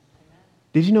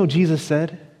Did you know Jesus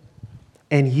said,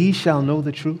 "And ye shall know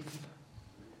the truth,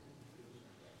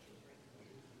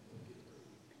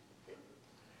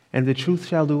 and the truth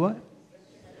shall do what?"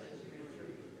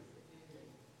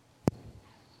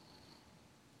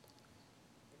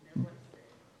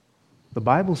 The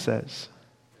Bible says,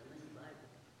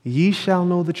 "Ye shall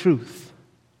know the truth,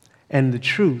 and the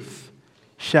truth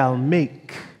shall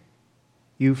make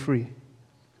you free."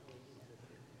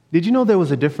 Did you know there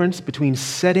was a difference between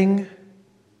setting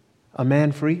a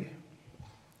man free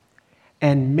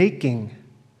and making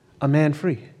a man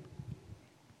free?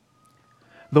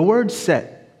 The word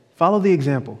set, follow the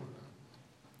example.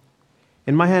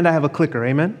 In my hand, I have a clicker,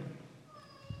 amen?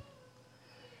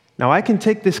 Now I can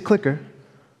take this clicker,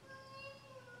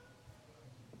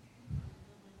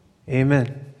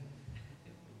 amen.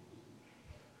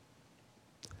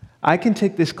 I can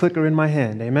take this clicker in my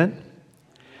hand, amen?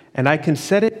 And I can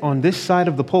set it on this side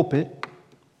of the pulpit,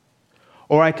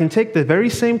 or I can take the very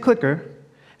same clicker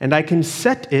and I can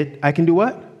set it, I can do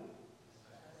what?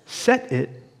 Set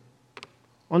it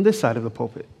on this side of the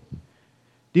pulpit.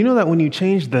 Do you know that when you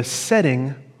change the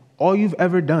setting, all you've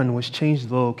ever done was change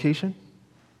the location?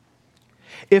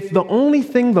 If the only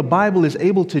thing the Bible is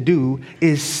able to do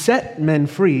is set men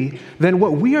free, then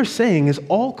what we are saying is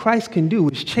all Christ can do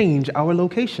is change our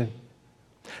location.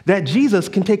 That Jesus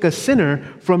can take a sinner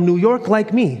from New York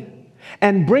like me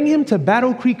and bring him to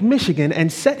Battle Creek, Michigan,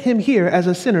 and set him here as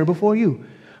a sinner before you.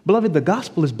 Beloved, the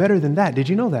gospel is better than that. Did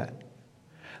you know that?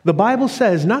 The Bible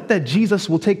says not that Jesus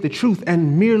will take the truth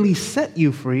and merely set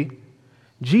you free.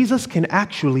 Jesus can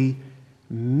actually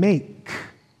make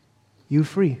you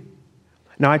free.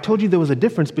 Now, I told you there was a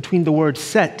difference between the word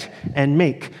set and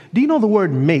make. Do you know the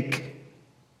word make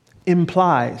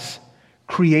implies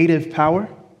creative power?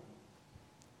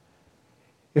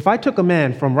 If I took a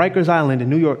man from Rikers Island in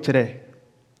New York today,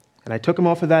 and I took him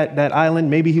off of that island,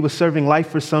 maybe he was serving life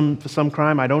for some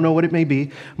crime, I don't know what it may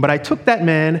be, but I took that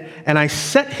man and I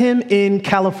set him in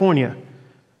California,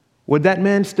 would that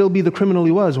man still be the criminal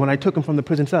he was when I took him from the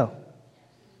prison cell?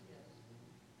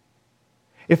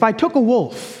 If I took a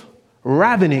wolf,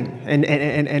 ravening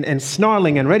and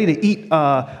snarling and ready to eat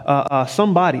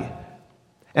somebody,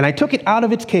 and I took it out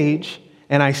of its cage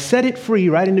and I set it free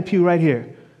right in the pew right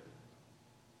here,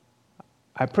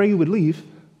 I pray you would leave,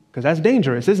 because that's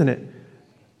dangerous, isn't it?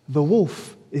 The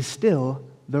wolf is still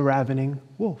the ravening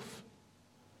wolf.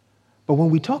 But when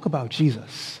we talk about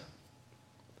Jesus,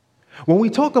 when we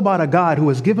talk about a God who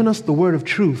has given us the word of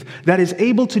truth that is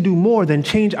able to do more than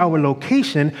change our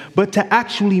location, but to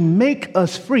actually make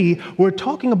us free, we're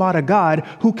talking about a God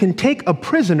who can take a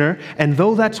prisoner, and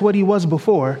though that's what he was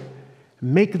before,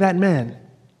 make that man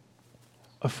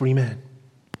a free man.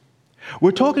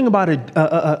 We're talking about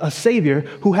a Savior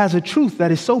who has a truth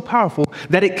that is so powerful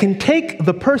that it can take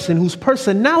the person whose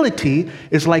personality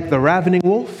is like the ravening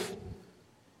wolf,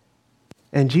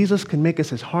 and Jesus can make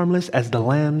us as harmless as the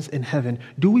lambs in heaven.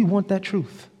 Do we want that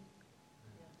truth?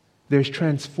 There's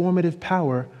transformative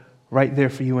power right there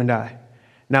for you and I.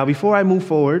 Now, before I move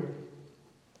forward,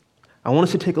 I want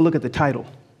us to take a look at the title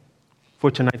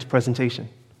for tonight's presentation.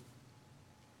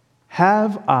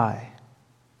 Have I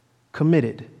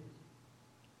committed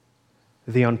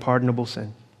the unpardonable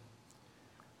sin?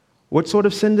 What sort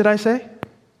of sin did I say?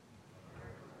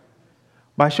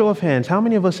 By show of hands, how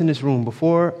many of us in this room,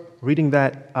 before reading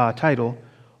that title,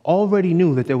 already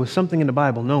knew that there was something in the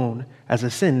Bible known as a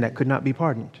sin that could not be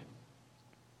pardoned?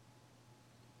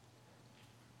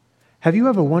 Have you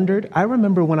ever wondered? I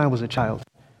remember when I was a child.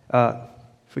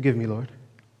 Forgive me, Lord.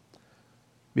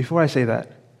 Before I say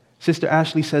that, Sister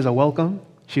Ashley says a welcome.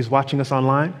 She's watching us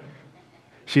online.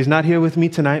 She's not here with me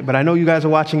tonight, but I know you guys are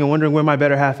watching and wondering where my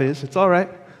better half is. It's all right.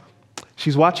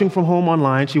 She's watching from home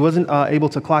online. She wasn't able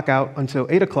to clock out until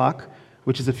 8 o'clock,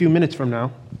 which is a few minutes from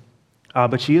now.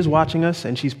 But she is watching us,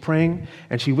 and she's praying,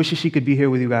 and she wishes she could be here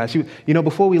with you guys.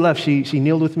 Before we left, she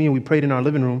kneeled with me, and we prayed in our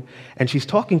living room, and she's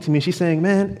talking to me, and she's saying,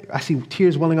 man, I see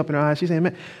tears welling up in her eyes. She's saying,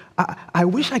 man, I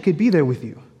wish I could be there with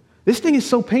you. This thing is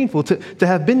so painful to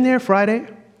have been there Friday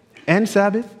and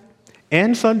Sabbath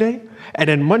and Sunday, and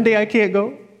then Monday I can't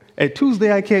go, and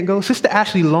Tuesday I can't go. Sister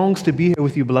Ashley longs to be here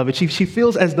with you, beloved. She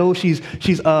feels as though she's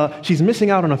missing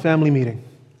out on a family meeting.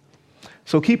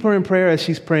 So keep her in prayer as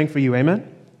she's praying for you.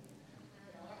 Amen?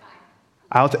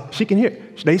 She can hear.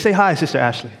 They say hi, Sister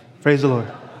Ashley. Praise the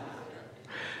Lord.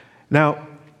 Now,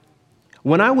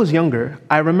 when I was younger,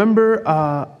 I remember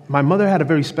my mother had a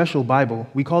very special Bible.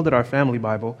 We called it our family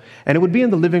Bible. And it would be in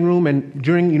the living room, and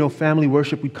during, family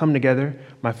worship, we'd come together,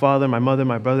 my father, my mother,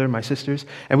 my brother, my sisters,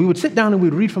 and we would sit down and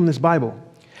we'd read from this Bible.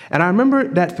 And I remember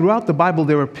that throughout the Bible,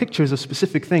 there were pictures of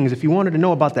specific things. If you wanted to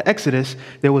know about the Exodus,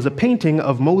 there was a painting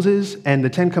of Moses and the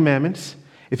Ten Commandments.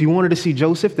 If you wanted to see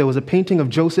Joseph, there was a painting of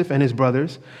Joseph and his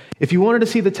brothers. If you wanted to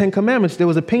see the Ten Commandments, there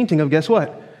was a painting of, guess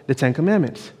what? The Ten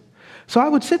Commandments. So I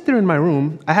would sit there in my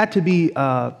room. I had to be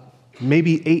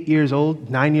maybe 8 years old,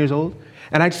 9 years old.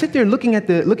 And I'd sit there looking at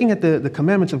the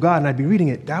commandments of God, and I'd be reading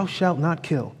it. Thou shalt not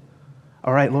kill.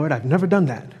 All right, Lord, I've never done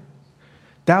that.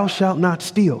 Thou shalt not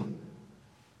steal.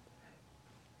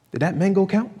 Did that mango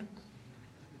count?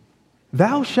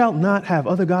 Thou shalt not have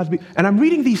other gods be. And I'm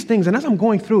reading these things, and as I'm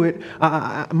going through it,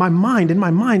 in my mind,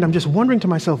 I'm just wondering to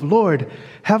myself, Lord,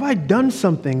 have I done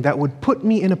something that would put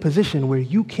me in a position where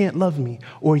you can't love me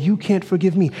or you can't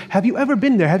forgive me? Have you ever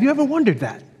been there? Have you ever wondered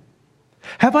that?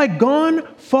 Have I gone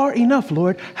far enough,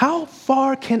 Lord? How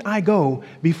far can I go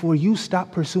before you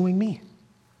stop pursuing me?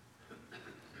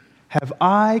 Have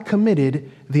I committed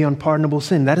the unpardonable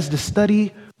sin? That is the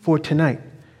study for tonight.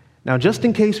 Now, just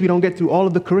in case we don't get through all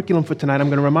of the curriculum for tonight, I'm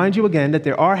going to remind you again that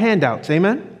there are handouts,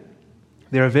 amen?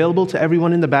 They're available to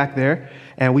everyone in the back there,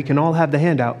 and we can all have the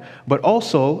handout. But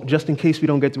also, just in case we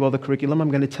don't get through all the curriculum,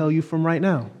 I'm going to tell you from right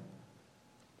now,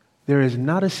 there is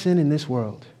not a sin in this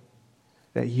world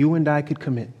that you and I could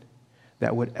commit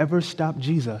that would ever stop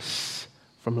Jesus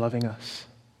from loving us.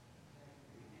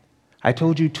 I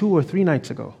told you 2 or 3 nights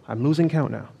ago, I'm losing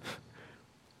count now,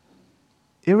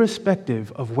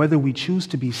 irrespective of whether we choose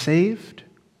to be saved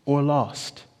or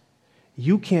lost,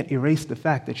 you can't erase the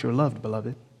fact that you're loved,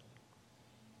 beloved.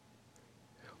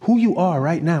 Who you are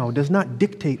right now does not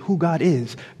dictate who God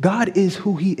is. God is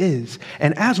who he is.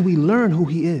 And as we learn who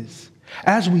he is,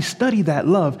 as we study that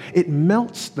love, it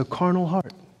melts the carnal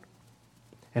heart.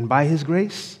 And by his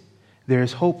grace, there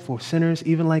is hope for sinners,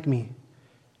 even like me,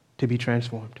 to be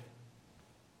transformed.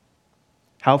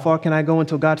 How far can I go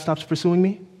until God stops pursuing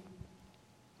me?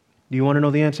 Do you want to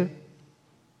know the answer?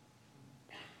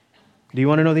 Do you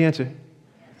want to know the answer?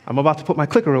 I'm about to put my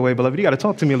clicker away, beloved. You got to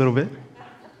talk to me a little bit.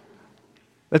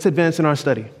 Let's advance in our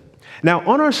study. Now,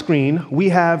 on our screen, we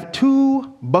have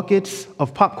 2 buckets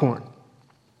of popcorn.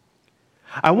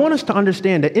 I want us to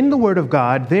understand that in the Word of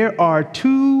God, there are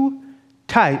 2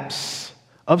 types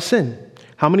of sin.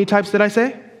 How many types did I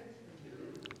say?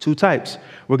 2 types.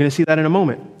 We're going to see that in a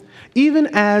moment. Even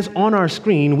as on our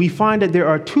screen, we find that there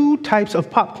are 2 types of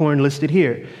popcorn listed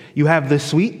here. You have the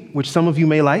sweet, which some of you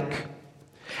may like,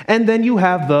 and then you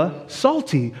have the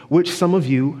salty, which some of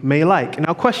you may like.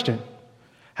 Now, question,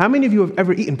 how many of you have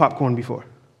ever eaten popcorn before?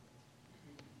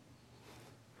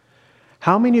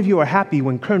 How many of you are happy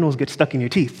when kernels get stuck in your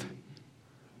teeth?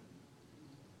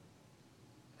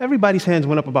 Everybody's hands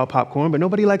went up about popcorn, but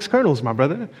nobody likes kernels, my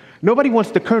brother. Nobody wants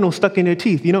the kernel stuck in their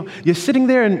teeth. You know, you're sitting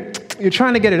there and you're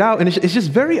trying to get it out, and it's just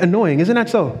very annoying, isn't that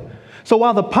so? So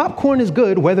while the popcorn is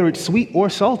good, whether it's sweet or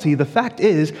salty, the fact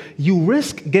is you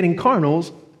risk getting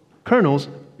kernels,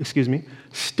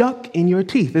 stuck in your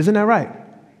teeth. Isn't that right?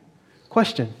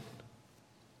 Question.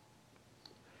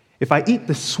 If I eat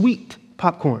the sweet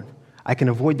popcorn, I can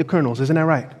avoid the kernels. Isn't that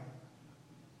right?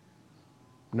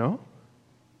 No?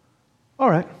 All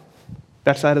right,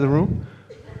 that side of the room.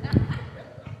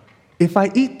 If I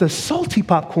eat the salty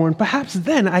popcorn, perhaps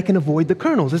then I can avoid the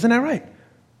kernels. Isn't that right?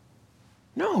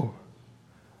 No.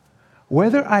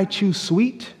 Whether I choose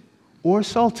sweet or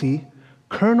salty,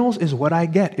 kernels is what I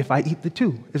get if I eat the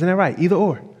 2. Isn't that right? Either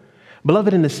or.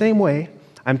 Beloved, in the same way,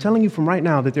 I'm telling you from right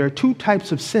now that there are 2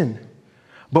 types of sin.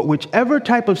 But whichever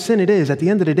type of sin it is, at the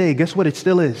end of the day, guess what it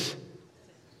still is?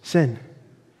 Sin.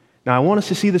 Now, I want us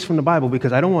to see this from the Bible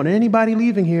because I don't want anybody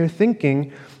leaving here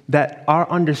thinking that our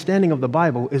understanding of the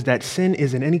Bible is that sin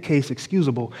is in any case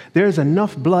excusable. There is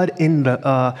enough blood in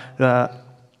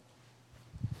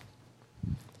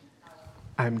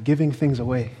I'm giving things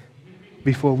away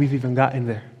before we've even gotten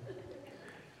there.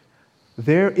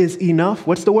 There is enough,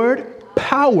 what's the word?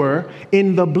 Power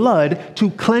in the blood to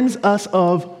cleanse us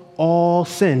of all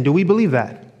sin. Do we believe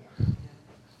that?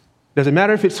 Does it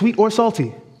matter if it's sweet or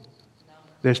salty?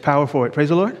 There's power for it. Praise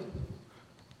the Lord.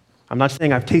 I'm not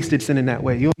saying I've tasted sin in that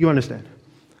way. You understand?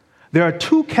 There are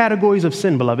 2 categories of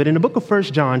sin, beloved. In the book of 1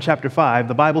 John chapter 5,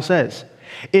 the Bible says,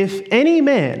 if any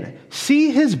man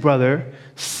see his brother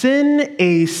sin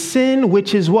a sin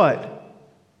which is what?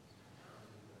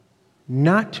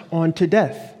 Not unto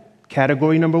death.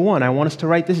 Category number 1. I want us to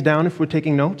write this down if we're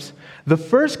taking notes. The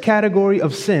first category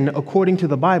of sin, according to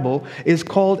the Bible, is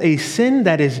called a sin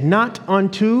that is not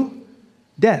unto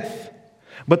death.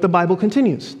 But the Bible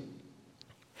continues.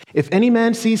 If any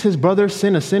man sees his brother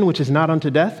sin a sin which is not unto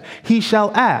death, he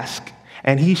shall ask,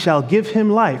 and he shall give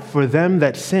him life for them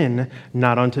that sin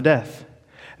not unto death.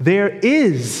 There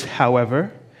is,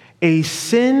 however, a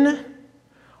sin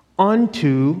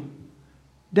unto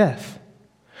death.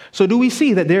 So do we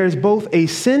see that there is both a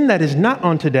sin that is not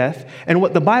unto death and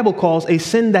what the Bible calls a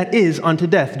sin that is unto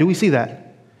death? Do we see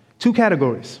that? Two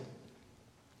categories.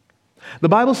 The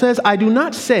Bible says, I do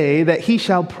not say that he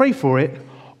shall pray for it.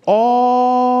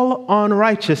 All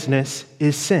unrighteousness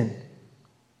is sin.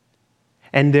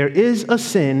 And there is a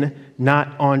sin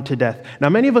not unto death. Now,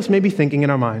 many of us may be thinking in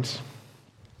our minds,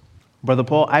 Brother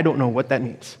Paul, I don't know what that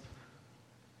means.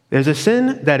 There's a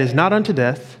sin that is not unto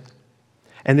death,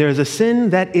 and there is a sin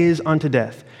that is unto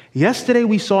death. Yesterday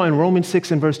we saw in Romans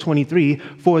 6 and verse 23,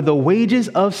 for the wages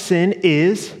of sin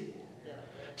is...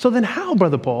 So then how,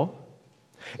 Brother Paul,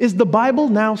 is the Bible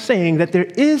now saying that there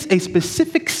is a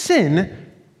specific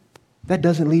sin that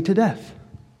doesn't lead to death?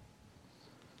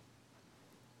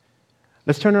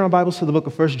 Let's turn in our Bibles to the book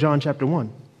of 1 John chapter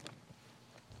 1.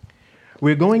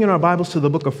 We're going in our Bibles to the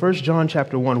book of 1 John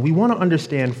chapter 1. We want to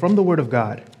understand from the Word of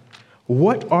God,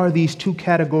 what are these two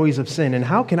categories of sin, and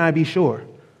how can I be sure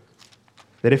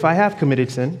that if I have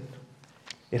committed sin,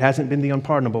 it hasn't been the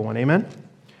unpardonable one? Amen?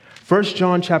 1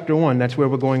 John chapter 1, that's where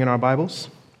we're going in our Bibles.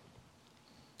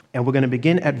 And we're going to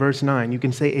begin at verse 9. You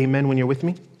can say amen when you're with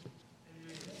me.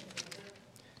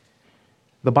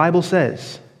 The Bible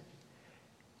says,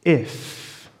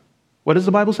 if. What does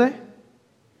the Bible say?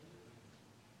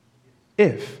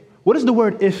 If. What does the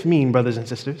word if mean, brothers and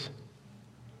sisters?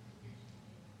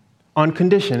 On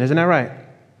condition, isn't that right?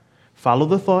 Follow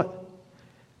the thought.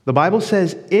 The Bible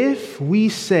says, if we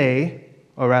say,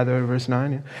 or rather, verse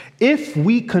 9, if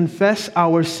we confess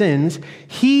our sins,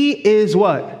 he is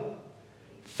what?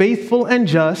 Faithful and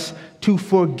just to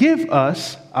forgive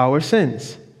us our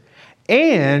sins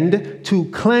and to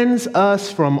cleanse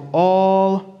us from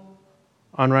all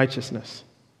unrighteousness.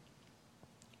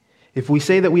 If we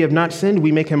say that we have not sinned,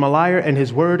 we make him a liar, and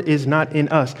his word is not in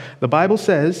us. The Bible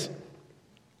says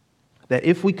that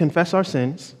if we confess our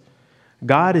sins,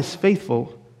 God is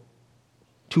faithful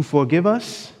to forgive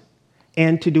us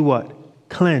and to do what?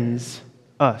 Cleanse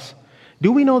us.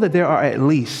 Do we know that there are at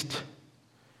least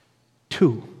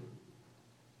two?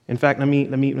 In fact, let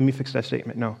me fix that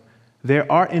statement. No. There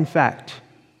are, in fact,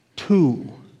 two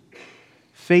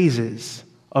phases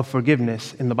of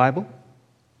forgiveness in the Bible.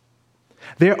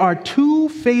 There are two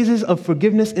phases of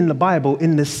forgiveness in the Bible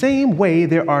in the same way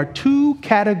there are two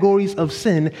categories of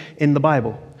sin in the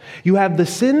Bible. You have the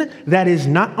sin that is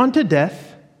not unto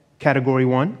death, category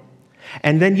 1,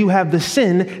 and then you have the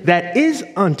sin that is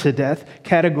unto death,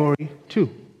 category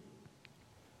 2.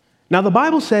 Now, the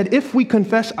Bible said if we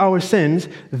confess our sins,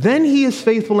 then he is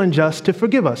faithful and just to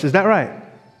forgive us. Is that right?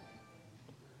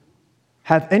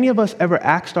 Have any of us ever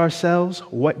asked ourselves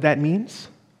what that means?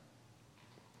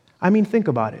 I mean, think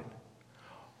about it.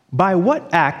 By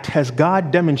what act has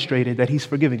God demonstrated that he's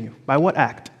forgiven you? By what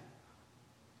act?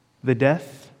 The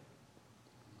death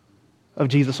of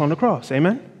Jesus on the cross.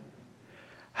 Amen?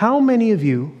 How many of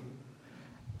you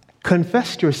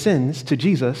confessed your sins to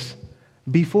Jesus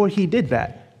before he did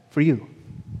that for you?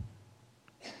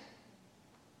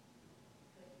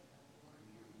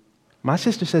 My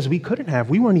sister says we couldn't have.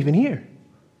 We weren't even here.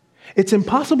 It's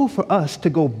impossible for us to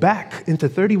go back into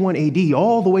 31 AD,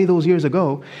 all the way those years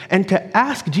ago, and to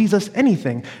ask Jesus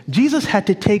anything. Jesus had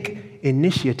to take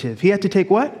initiative. He had to take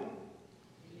what?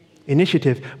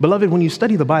 Initiative. Beloved, when you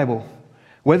study the Bible,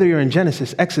 whether you're in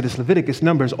Genesis, Exodus, Leviticus,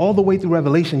 Numbers, all the way through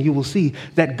Revelation, you will see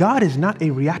that God is not a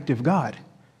reactive God.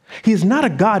 He is not a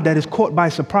God that is caught by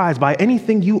surprise by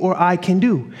anything you or I can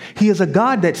do. He is a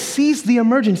God that sees the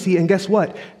emergency and guess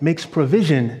what? Makes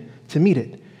provision to meet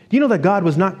it. Do you know that God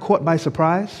was not caught by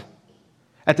surprise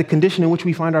at the condition in which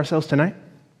we find ourselves tonight?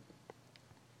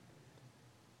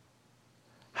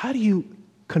 How do you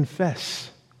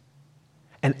confess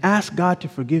and ask God to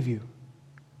forgive you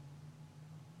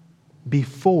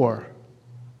before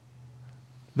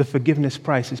the forgiveness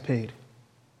price is paid?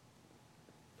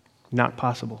 Not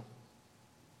possible.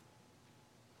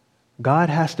 God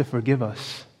has to forgive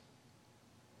us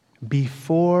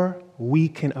before we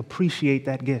can appreciate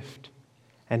that gift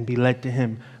and be led to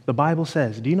him. The Bible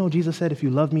says, do you know Jesus said, if you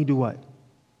love me, do what? Do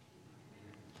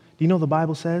you know the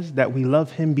Bible says that we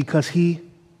love him because he...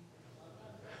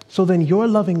 So then your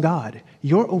loving God,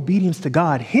 your obedience to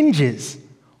God hinges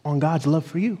on God's love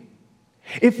for you.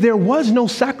 If there was no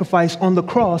sacrifice on the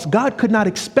cross, God could not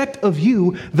expect of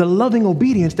you the loving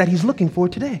obedience that he's looking for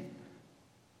today.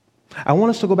 I want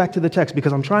us to go back to the text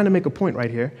because I'm trying to make a point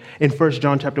right here. In 1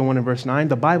 John chapter 1 and verse 9,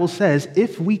 the Bible says,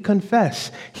 if we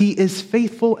confess, he is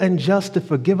faithful and just to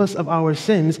forgive us of our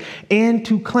sins and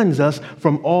to cleanse us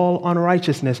from all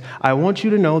unrighteousness. I want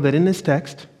you to know that in this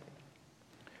text,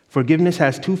 forgiveness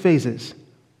has two phases.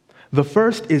 The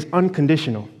first is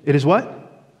unconditional. It is what?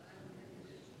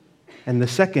 And the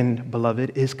second,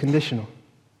 beloved, is conditional.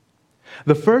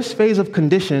 The first phase of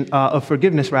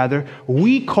forgiveness,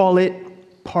 we call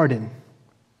it pardon.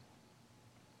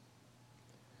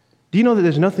 Do you know that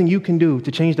there's nothing you can do to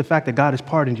change the fact that God has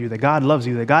pardoned you, that God loves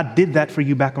you, that God did that for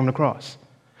you back on the cross?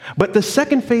 But the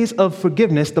second phase of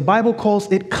forgiveness, the Bible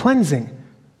calls it cleansing.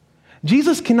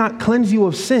 Jesus cannot cleanse you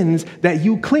of sins that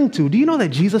you cling to. Do you know that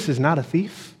Jesus is not a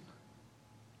thief?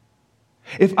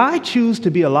 If I choose to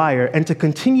be a liar and to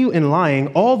continue in lying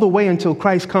all the way until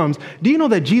Christ comes, do you know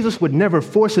that Jesus would never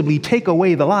forcibly take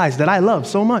away the lies that I love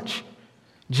so much?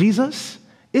 Jesus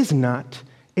is not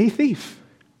a thief.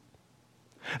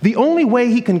 The only way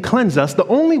he can cleanse us, the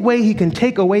only way he can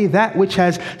take away that which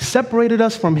has separated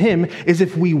us from him is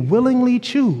if we willingly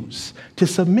choose to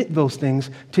submit those things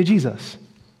to Jesus.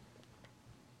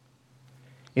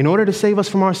 In order to save us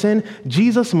from our sin,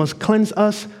 Jesus must cleanse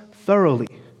us thoroughly.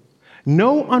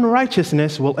 No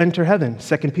unrighteousness will enter heaven,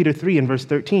 2 Peter 3 and verse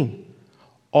 13.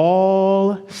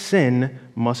 All sin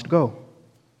must go.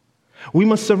 We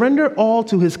must surrender all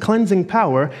to his cleansing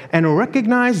power and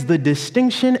recognize the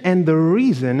distinction and the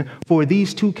reason for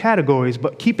these two categories.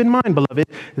 But keep in mind, beloved,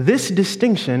 this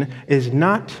distinction is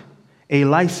not a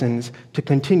license to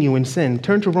continue in sin.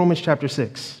 Turn to Romans chapter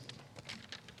 6.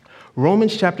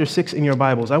 Romans chapter 6 in your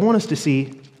Bibles. I want us to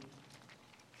see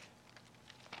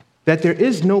that there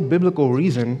is no biblical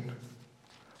reason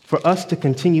for us to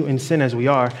continue in sin as we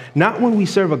are, not when we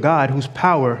serve a God whose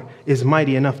power is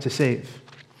mighty enough to save.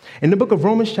 In the book of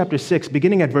Romans chapter 6,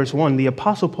 beginning at verse 1, the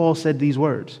Apostle Paul said these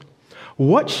words,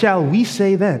 "What shall we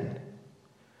say then?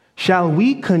 Shall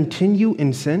we continue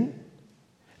in sin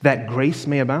that grace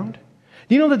may abound?"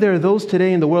 Do you know that there are those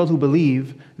today in the world who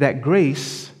believe that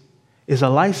grace is a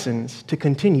license to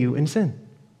continue in sin?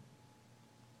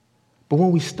 But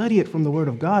when we study it from the Word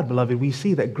of God, beloved, we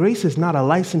see that grace is not a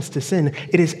license to sin.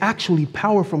 It is actually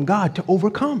power from God to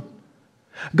overcome.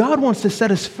 God wants to set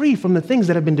us free from the things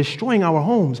that have been destroying our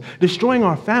homes, destroying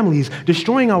our families,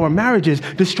 destroying our marriages,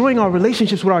 destroying our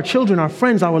relationships with our children, our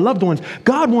friends, our loved ones.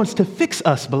 God wants to fix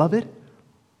us, beloved.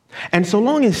 And so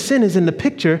long as sin is in the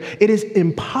picture, it is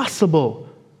impossible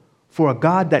for a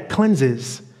God that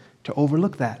cleanses to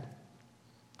overlook that.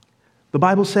 The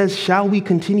Bible says, "Shall we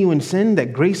continue in sin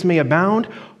that grace may abound?"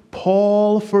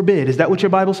 Paul forbid. Is that what your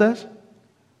Bible says?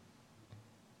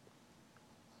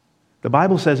 The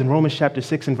Bible says in Romans chapter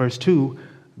 6 and verse 2,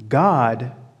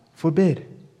 God forbid.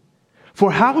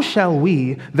 For how shall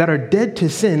we that are dead to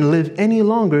sin live any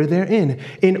longer therein?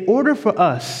 In order for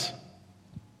us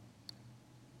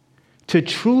to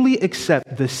truly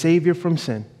accept the Savior from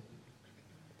sin,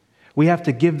 we have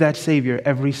to give that Savior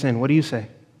every sin. What do you say?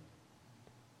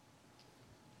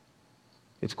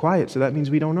 It's quiet, so that means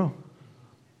we don't know.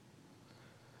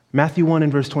 Matthew 1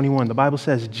 and verse 21, the Bible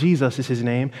says, Jesus is his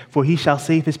name, for he shall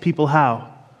save his people how?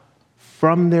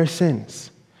 From their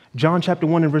sins. John chapter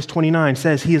 1 and verse 29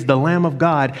 says, he is the Lamb of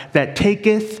God that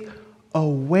taketh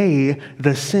away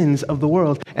the sins of the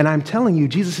world. And I'm telling you,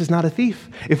 Jesus is not a thief.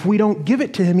 If we don't give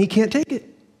it to him, he can't take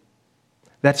it.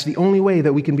 That's the only way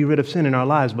that we can be rid of sin in our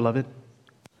lives, beloved.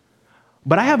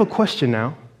 But I have a question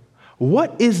now.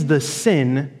 What is the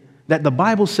sin that the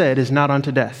Bible said is not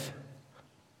unto death?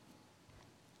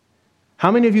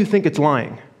 How many of you think it's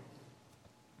lying?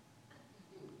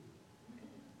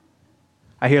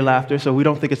 I hear laughter, so we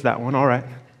don't think it's that one. All right.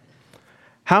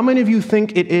 How many of you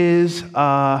think it is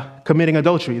committing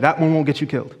adultery? That one won't get you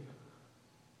killed.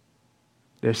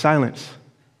 There's silence.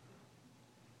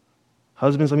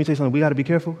 Husbands, let me tell you something. We got to be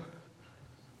careful.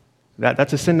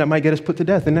 That's a sin that might get us put to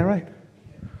death. Isn't that right?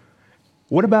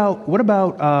 What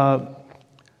about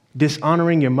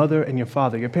dishonoring your mother and your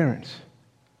father, your parents?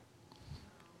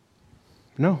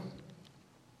 No.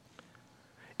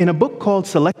 In a book called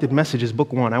Selected Messages,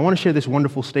 Book 1, I want to share this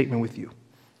wonderful statement with you.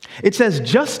 It says,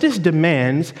 justice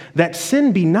demands that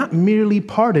sin be not merely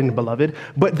pardoned, beloved,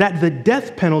 but that the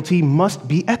death penalty must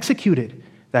be executed.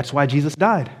 That's why Jesus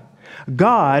died.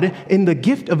 God, in the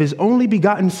gift of his only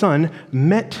begotten Son,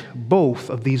 met both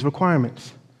of these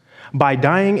requirements. By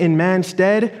dying in man's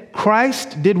stead,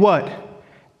 Christ did what?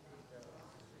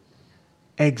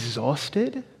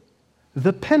 Exhausted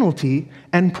the penalty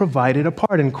and provided a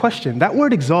pardon. Question, that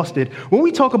word exhausted, when we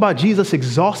talk about Jesus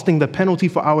exhausting the penalty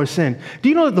for our sin, do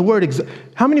you know that the word,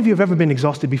 how many of you have ever been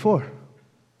exhausted before?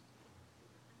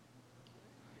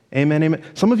 Amen, amen.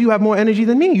 Some of you have more energy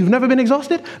than me. You've never been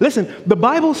exhausted? Listen, the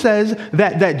Bible says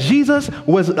that Jesus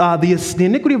was, the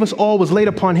iniquity of us all was laid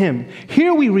upon him.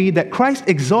 Here we read that Christ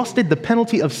exhausted the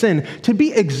penalty of sin. To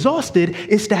be exhausted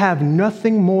is to have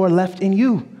nothing more left in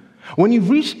you. When you've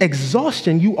reached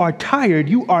exhaustion, you are tired,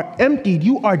 you are emptied,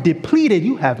 you are depleted,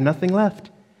 you have nothing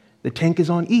left. The tank is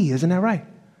on E, isn't that right?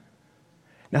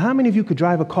 Now, how many of you could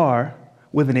drive a car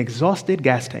with an exhausted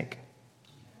gas tank?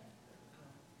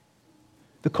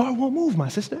 The car won't move, my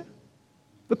sister.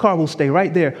 The car will stay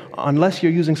right there unless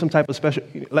you're using some type of special.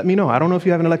 Let me know. I don't know if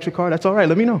you have an electric car. That's all right.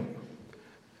 Let me know.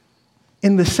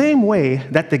 In the same way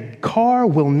that the car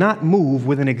will not move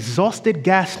with an exhausted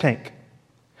gas tank,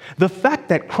 the fact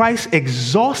that Christ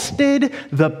exhausted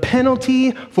the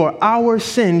penalty for our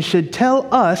sin should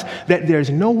tell us that there's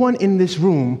no one in this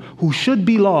room who should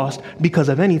be lost because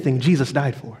of anything Jesus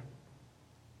died for.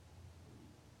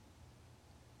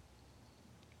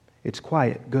 It's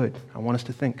quiet. Good. I want us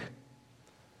to think.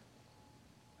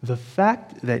 The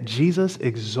fact that Jesus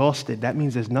exhausted, that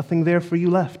means there's nothing there for you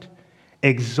left,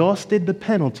 exhausted the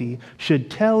penalty should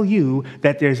tell you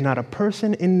that there's not a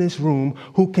person in this room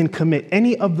who can commit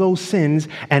any of those sins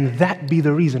and that be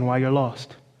the reason why you're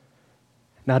lost.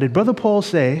 Now, did Brother Paul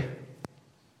say,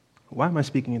 why am I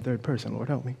speaking in third person? Lord,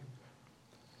 help me.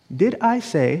 Did I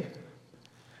say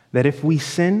that if we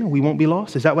sin, we won't be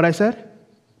lost? Is that what I said?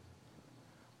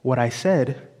 What I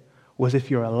said was if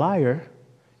you're a liar,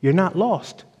 you're not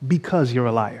lost because you're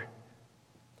a liar.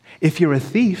 If you're a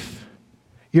thief,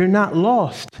 you're not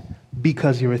lost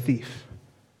because you're a thief.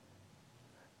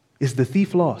 Is the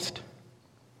thief lost?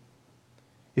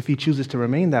 If he chooses to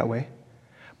remain that way.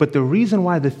 But the reason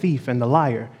why the thief and the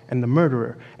liar and the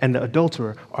murderer and the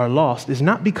adulterer are lost is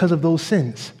not because of those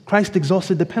sins. Christ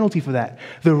exhausted the penalty for that.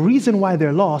 The reason why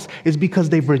they're lost is because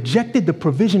they've rejected the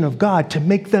provision of God to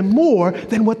make them more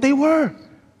than what they were.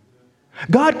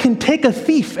 God can take a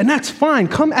thief, and that's fine.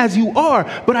 Come as you are.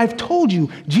 But I've told you,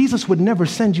 Jesus would never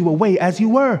send you away as you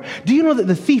were. Do you know that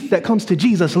the thief that comes to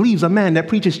Jesus leaves a man that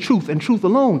preaches truth and truth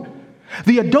alone?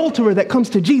 The adulterer that comes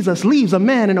to Jesus leaves a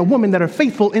man and a woman that are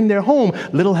faithful in their home.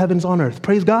 Little heavens on earth.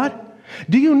 Praise God.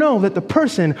 Do you know that the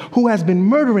person who has been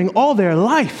murdering all their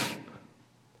life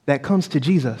that comes to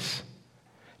Jesus,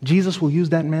 Jesus will use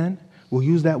that man, will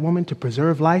use that woman to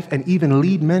preserve life and even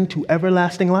lead men to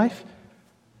everlasting life?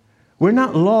 We're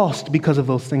not lost because of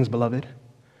those things, beloved.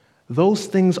 Those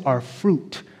things are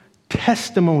fruit,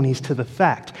 testimonies to the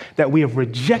fact that we have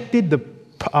rejected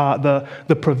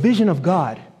the provision of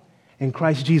God in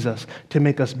Christ Jesus to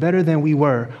make us better than we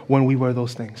were when we were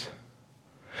those things.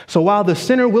 So while the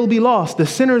sinner will be lost, the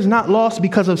sinner is not lost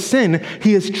because of sin.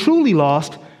 He is truly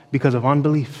lost because of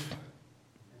unbelief.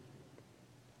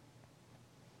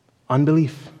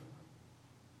 Unbelief.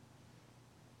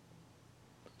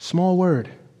 Small word.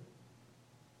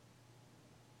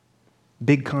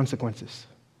 Big consequences.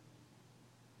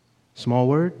 Small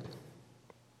word,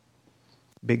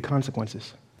 big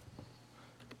consequences.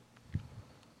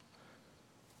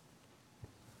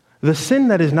 The sin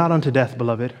that is not unto death,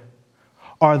 beloved,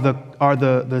 are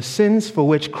the sins for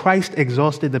which Christ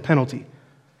exhausted the penalty.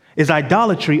 Is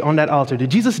idolatry on that altar.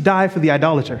 Did Jesus die for the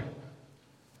idolater?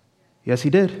 Yes, he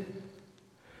did.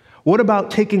 What about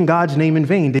taking God's name in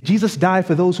vain? Did Jesus die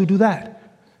for those who do that?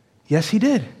 Yes, he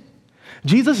did.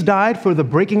 Jesus died for the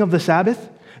breaking of the Sabbath.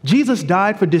 Jesus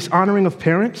died for dishonoring of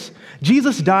parents.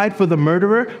 Jesus died for the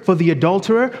murderer, for the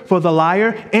adulterer, for the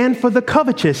liar, and for the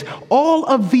covetous. All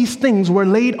of these things were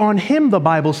laid on him, the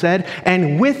Bible said,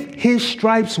 and with his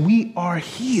stripes we are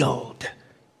healed.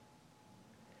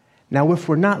 Now, if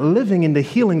we're not living in the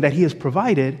healing that he has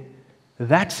provided,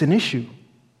 that's an issue.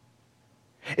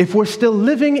 If we're still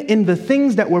living in the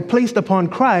things that were placed upon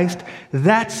Christ,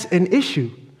 that's an issue.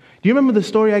 Do you remember the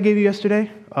story I gave you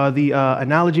yesterday? The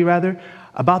analogy, rather,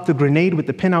 about the grenade with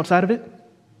the pin outside of it?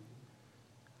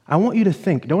 I want you to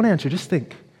think. Don't answer, just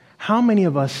think. How many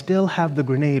of us still have the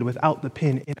grenade without the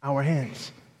pin in our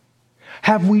hands?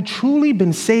 Have we truly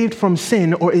been saved from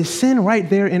sin, or is sin right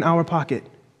there in our pocket?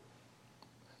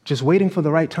 Just waiting for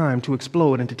the right time to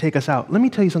explode and to take us out. Let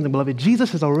me tell you something, beloved.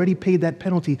 Jesus has already paid that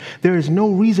penalty. There is no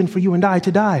reason for you and I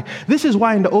to die. This is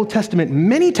why in the Old Testament,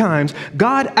 many times,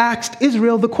 God asked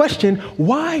Israel the question,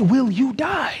 why will you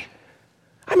die?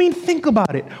 I mean, think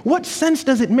about it. What sense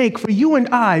does it make for you and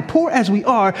I, poor as we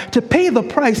are, to pay the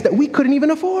price that we couldn't even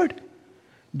afford?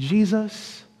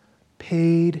 Jesus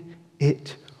paid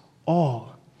it all.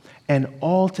 And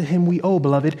all to him we owe,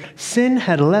 beloved. Sin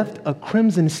had left a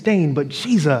crimson stain, but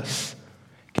Jesus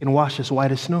can wash us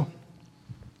white as snow.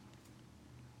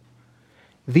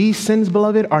 These sins,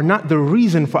 beloved, are not the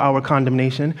reason for our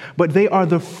condemnation, but they are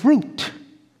the fruit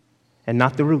and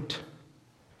not the root.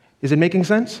 Is it making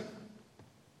sense?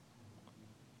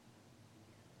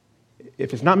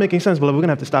 If it's not making sense, beloved, we're going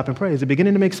to have to stop and pray. Is it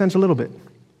beginning to make sense a little bit?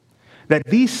 That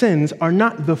these sins are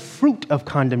not the fruit of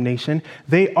condemnation,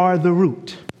 they are the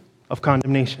root of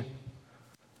condemnation.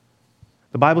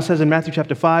 The Bible says in Matthew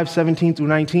chapter 5, 17 through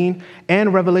 19,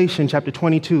 and Revelation chapter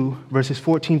 22, verses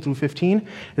 14 through 15,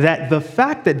 that the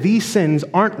fact that these sins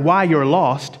aren't why you're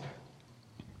lost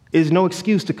is no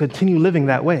excuse to continue living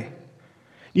that way.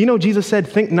 You know, Jesus said,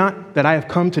 "Think not that I have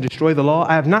come to destroy the law.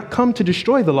 I have not come to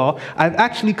destroy the law. I've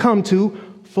actually come to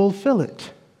fulfill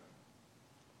it."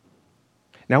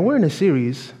 Now, we're in a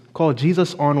series called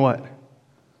Jesus on what?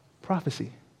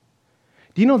 Prophecy.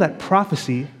 Do you know that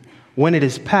prophecy, when it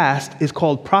is past, is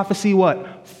called prophecy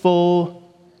what?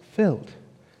 Fulfilled.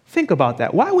 Think about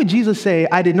that. Why would Jesus say,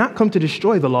 "I did not come to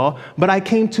destroy the law, but I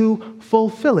came to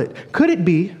fulfill it"? Could it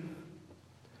be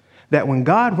that when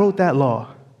God wrote that law,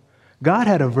 God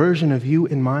had a version of you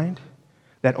in mind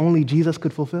that only Jesus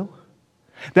could fulfill?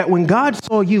 That when God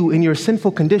saw you in your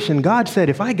sinful condition, God said,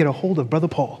 "If I get a hold of Brother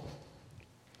Paul,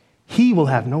 he will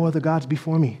have no other gods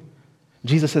before me."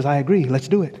 Jesus says, "I agree, let's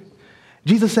do it."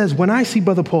 Jesus says, "When I see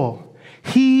Brother Paul,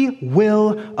 he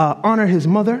will honor his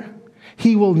mother.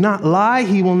 He will not lie.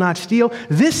 He will not steal.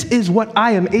 This is what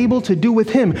I am able to do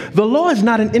with him." The law is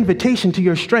not an invitation to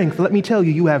your strength. Let me tell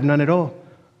you, you have none at all.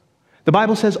 The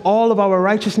Bible says all of our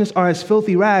righteousness are as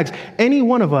filthy rags. Any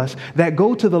one of us that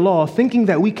go to the law thinking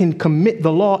that we can commit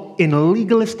the law in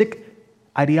legalistic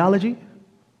ideology,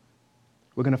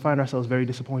 we're going to find ourselves very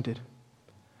disappointed.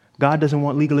 God doesn't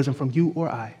want legalism from you or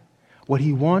I. What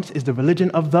he wants is the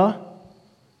religion of the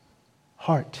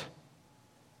heart.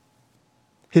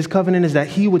 His covenant is that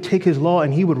he would take his law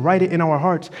and he would write it in our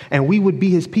hearts, and we would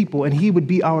be his people, and he would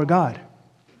be our God.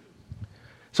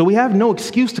 So we have no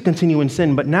excuse to continue in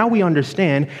sin, but now we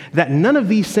understand that none of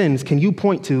these sins can you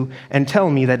point to and tell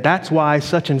me that that's why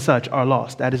such and such are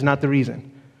lost. That is not the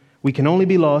reason. We can only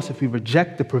be lost if we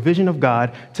reject the provision of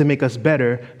God to make us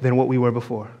better than what we were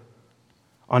before.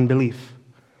 Unbelief.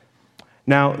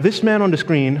 Now, this man on the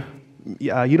screen,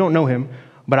 you don't know him,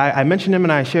 but I mentioned him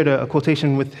and I shared a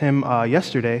quotation with him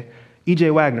yesterday,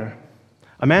 E.J. Wagner,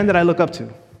 a man that I look up to.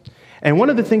 And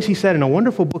one of the things he said in a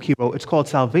wonderful book he wrote, it's called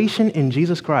Salvation in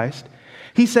Jesus Christ.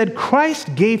 He said,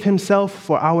 "Christ gave himself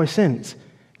for our sins."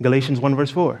 Galatians 1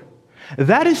 verse 4.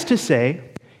 That is to say,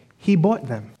 he bought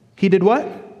them. He did what?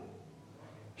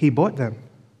 He bought them.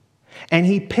 And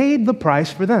he paid the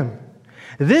price for them.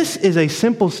 This is a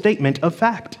simple statement of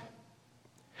fact.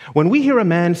 When we hear a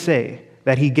man say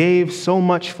that he gave so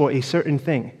much for a certain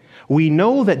thing, we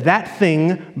know that that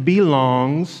thing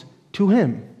belongs to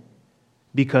him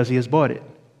because he has bought it.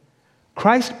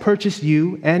 Christ purchased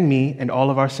you and me and all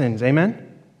of our sins. Amen?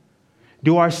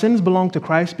 Do our sins belong to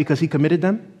Christ because he committed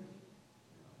them?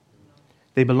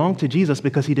 They belong to Jesus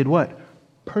because he did what?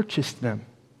 Purchased them.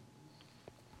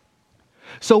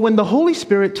 So when the Holy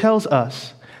Spirit tells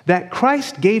us that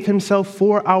Christ gave himself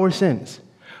for our sins,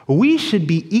 we should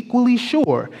be equally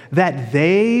sure that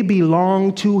they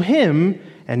belong to him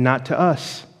and not to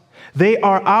us. They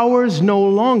are ours no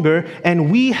longer,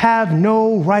 and we have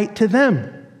no right to them.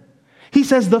 He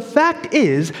says the fact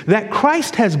is that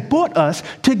Christ has bought us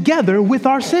together with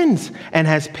our sins and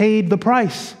has paid the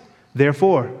price.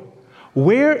 Therefore,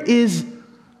 there is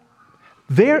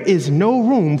no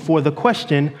room for the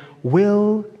question,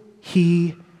 will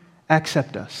he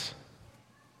accept us?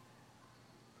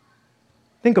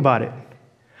 Think about it.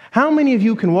 How many of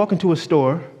you can walk into a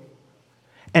store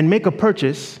and make a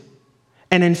purchase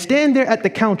and then stand there at the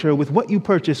counter with what you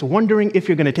purchased wondering if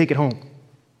you're going to take it home?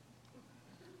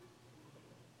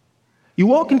 You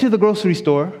walk into the grocery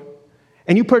store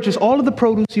and you purchase all of the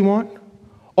produce you want,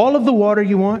 all of the water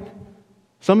you want.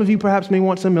 Some of you perhaps may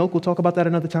want some milk. We'll talk about that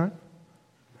another time.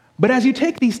 But as you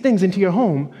take these things into your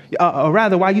home,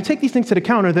 while you take these things to the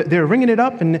counter, they're ringing it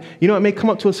up, and it may come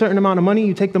up to a certain amount of money.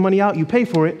 You take the money out, you pay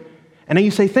for it, and then you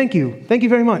say, thank you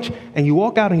very much, and you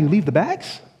walk out and you leave the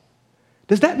bags?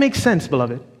 Does that make sense,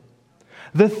 beloved?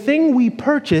 The thing we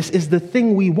purchase is the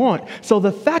thing we want. So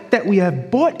the fact that we have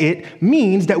bought it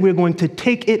means that we're going to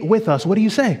take it with us. What do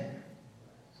you say?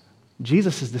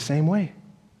 Jesus is the same way.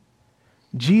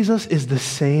 Jesus is the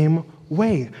same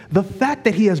way. The fact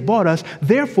that he has bought us,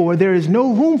 therefore, there is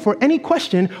no room for any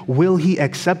question, will he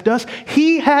accept us?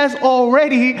 He has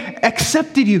already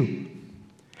accepted you.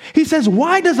 He says,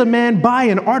 why does a man buy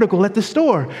an article at the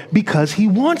store? Because he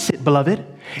wants it, beloved.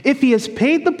 If he has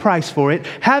paid the price for it,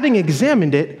 having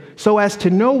examined it so as to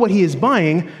know what he is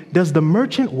buying, does the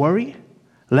merchant worry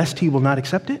lest he will not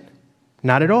accept it?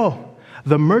 Not at all.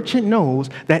 The merchant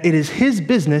knows that it is his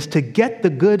business to get the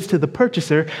goods to the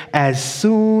purchaser as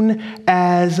soon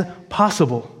as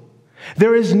possible.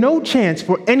 There is no chance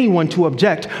for anyone to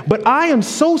object, but I am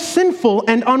so sinful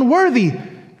and unworthy.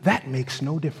 That makes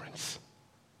no difference.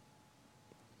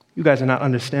 You guys are not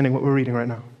understanding what we're reading right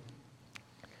now.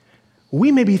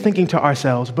 we may be thinking to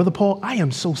ourselves, Brother Paul, I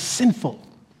am so sinful.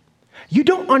 You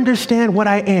don't understand what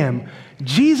I am.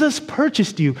 Jesus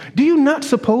purchased you. Do you not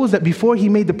suppose that before he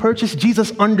made the purchase,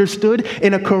 Jesus understood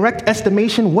in a correct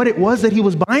estimation what it was that he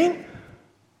was buying?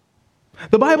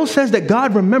 The Bible says that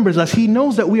God remembers us. He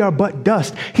knows that we are but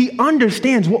dust. He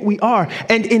understands what we are.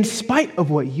 And in spite of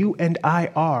what you and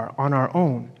I are on our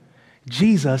own,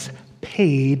 Jesus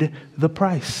paid the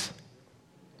price.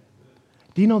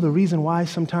 Do you know the reason why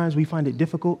sometimes we find it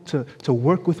difficult to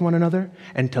work with one another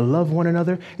and to love one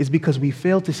another is because we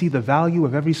fail to see the value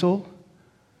of every soul?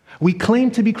 We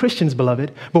claim to be Christians,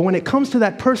 beloved, but when it comes to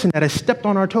that person that has stepped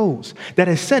on our toes, that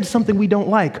has said something we don't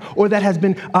like, or that has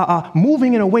been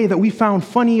moving in a way that we found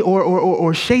funny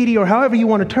or shady, or however you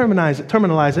want to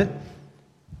terminalize it,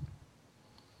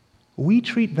 we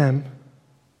treat them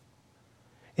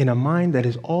in a mind that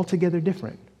is altogether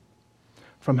different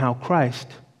from how Christ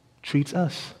treats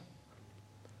us.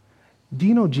 Do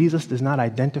you know Jesus does not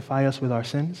identify us with our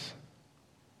sins?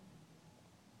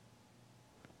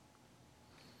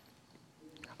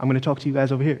 I'm going to talk to you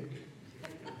guys over here.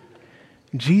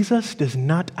 Jesus does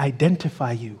not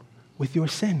identify you with your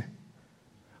sin.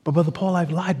 But Brother Paul, I've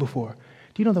lied before.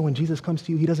 Do you know that when Jesus comes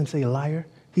to you, he doesn't say liar?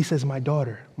 He says, my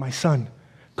daughter, my son,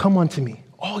 come unto me,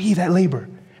 all ye that labor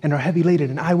and are heavy laden,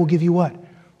 and I will give you what?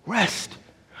 Rest.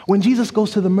 When Jesus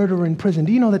goes to the murderer in prison,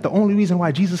 do you know that the only reason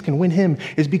why Jesus can win him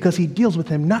is because he deals with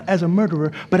him not as a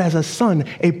murderer, but as a son,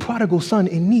 a prodigal son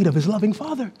in need of his loving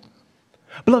father?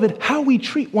 Beloved, how we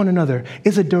treat one another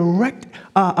is a direct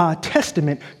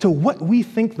testament to what we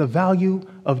think the value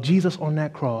of Jesus on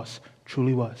that cross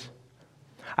truly was.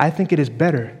 I think it is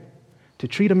better to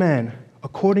treat a man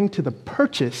according to the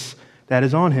purchase that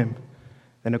is on him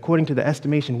than according to the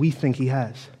estimation we think he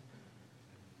has.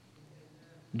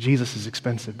 Jesus is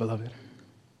expensive, beloved.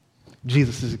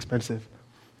 Jesus is expensive.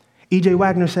 E.J.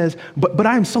 Wagner says, but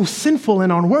I am so sinful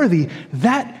and unworthy.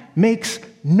 That makes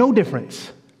no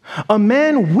difference. A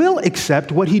man will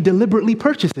accept what he deliberately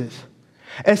purchases,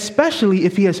 especially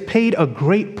if he has paid a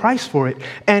great price for it.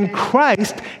 And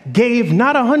Christ gave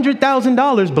not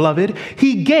 $100,000, beloved.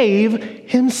 He gave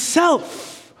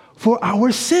himself for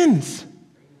our sins.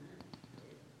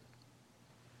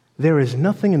 There is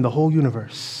nothing in the whole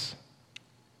universe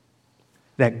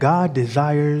that God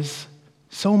desires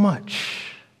so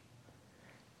much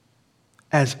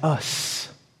as us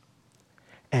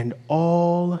and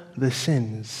all the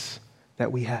sins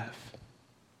that we have.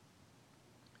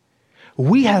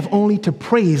 We have only to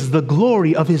praise the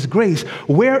glory of his grace,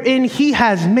 wherein he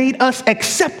has made us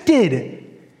accepted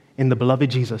in the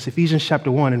beloved Jesus. Ephesians chapter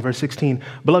 1 and verse 16.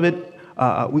 Beloved,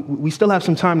 we still have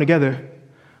some time together,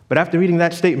 but after reading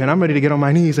that statement, I'm ready to get on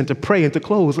my knees and to pray and to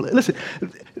close. Listen,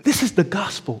 this is the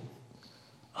gospel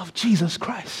of Jesus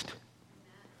Christ.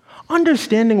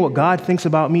 Understanding what God thinks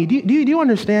about me, do you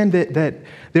understand that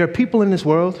there are people in this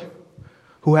world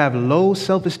who have low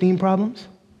self-esteem problems?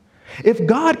 If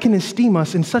God can esteem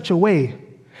us in such a way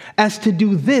as to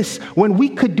do this when we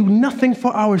could do nothing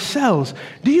for ourselves,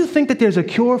 do you think that there's a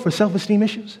cure for self-esteem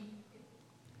issues?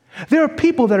 There are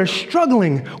people that are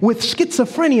struggling with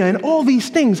schizophrenia and all these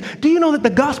things. Do you know that the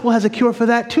gospel has a cure for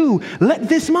that too? Let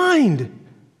this mind.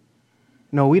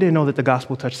 No, we didn't know that the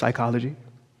gospel touched psychology.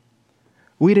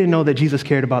 We didn't know that Jesus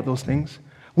cared about those things.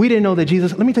 We didn't know that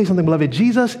Jesus, let me tell you something, beloved,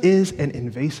 Jesus is an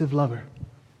invasive lover.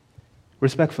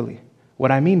 Respectfully,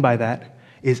 what I mean by that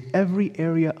is every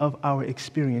area of our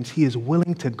experience, he is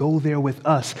willing to go there with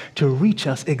us, to reach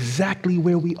us exactly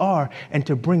where we are, and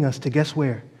to bring us to guess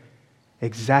where?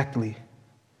 Exactly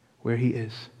where he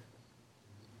is.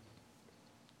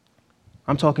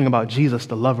 I'm talking about Jesus,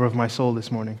 the lover of my soul,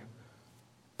 this morning.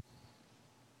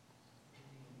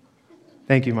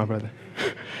 Thank you, my brother.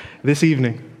 This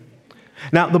evening.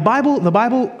 Now, the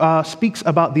Bible speaks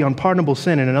about the unpardonable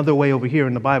sin in another way over here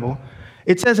in the Bible.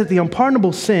 It says that the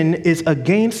unpardonable sin is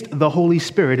against the Holy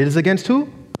Spirit. It is against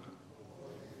who?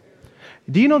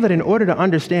 Do you know that in order to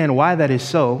understand why that is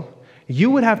so, you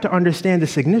would have to understand the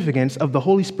significance of the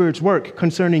Holy Spirit's work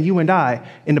concerning you and I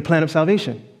in the plan of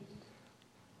salvation?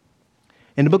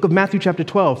 In the book of Matthew chapter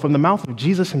 12, from the mouth of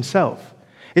Jesus himself,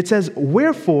 it says,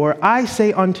 "Wherefore I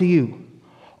say unto you,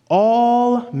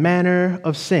 all manner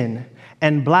of sin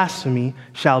and blasphemy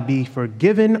shall be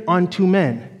forgiven unto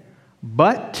men,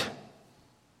 but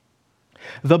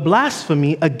the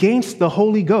blasphemy against the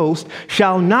Holy Ghost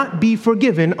shall not be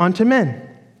forgiven unto men.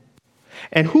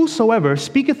 And whosoever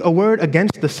speaketh a word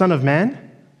against the Son of Man,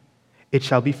 it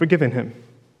shall be forgiven him.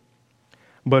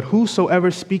 But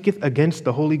whosoever speaketh against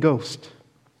the Holy Ghost,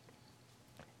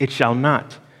 it shall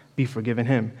not be forgiven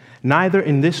him, neither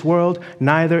in this world,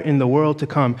 neither in the world to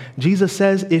come." Jesus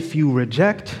says, if you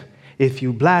reject, If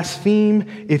you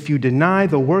blaspheme, if you deny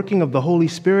the working of the Holy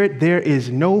Spirit, there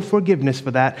is no forgiveness for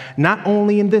that, not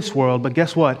only in this world, but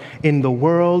guess what? In the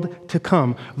world to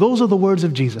come. Those are the words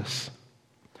of Jesus.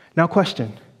 Now,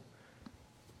 question.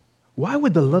 Why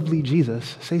would the lovely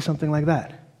Jesus say something like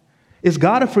that? Is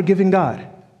God a forgiving God?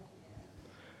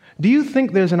 Do you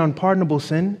think there's an unpardonable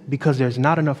sin because there's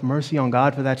not enough mercy on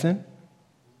God for that sin?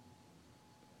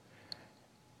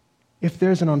 If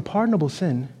there's an unpardonable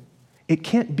sin, it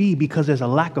can't be because there's a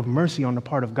lack of mercy on the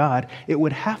part of God. It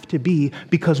would have to be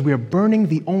because we're burning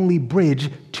the only bridge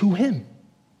to Him.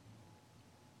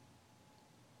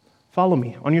 Follow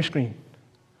me on your screen.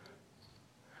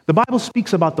 The Bible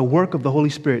speaks about the work of the Holy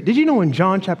Spirit. Did you know in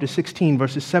John chapter 16,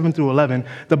 verses 7 through 11,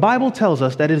 the Bible tells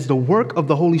us that it is the work of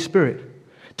the Holy Spirit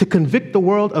to convict the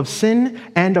world of sin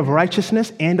and of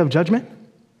righteousness and of judgment?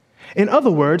 In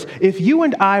other words, if you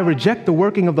and I reject the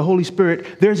working of the Holy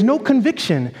Spirit, there's no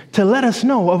conviction to let us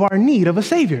know of our need of a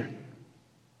Savior.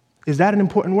 Is that an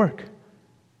important work?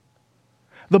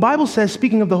 The Bible says,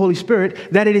 speaking of the Holy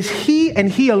Spirit, that it is He and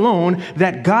He alone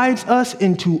that guides us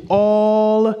into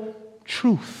all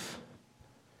truth.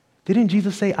 Didn't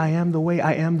Jesus say, I am the way,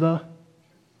 I am the...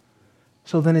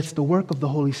 So then it's the work of the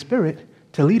Holy Spirit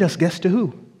to lead us, guess to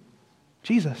who?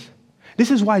 Jesus. This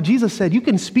is why Jesus said, you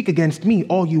can speak against me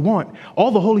all you want.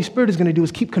 All the Holy Spirit is going to do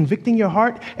is keep convicting your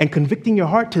heart and convicting your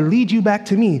heart to lead you back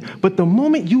to me. But the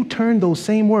moment you turn those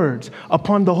same words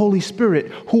upon the Holy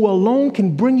Spirit, who alone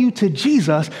can bring you to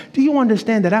Jesus, do you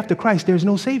understand that after Christ, there's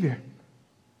no Savior?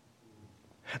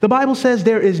 The Bible says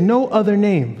there is no other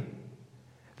name.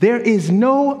 There is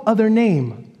no other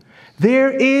name.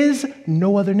 There is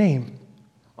no other name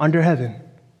under heaven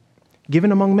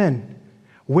given among men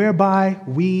whereby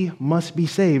we must be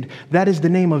saved. That is the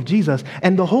name of Jesus.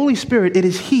 And the Holy Spirit, it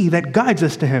is He that guides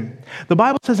us to Him. The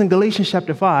Bible says in Galatians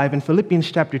chapter 5 and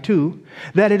Philippians chapter 2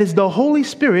 that it is the Holy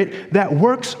Spirit that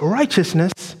works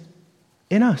righteousness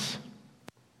in us.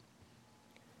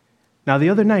 Now, the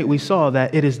other night we saw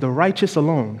that it is the righteous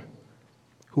alone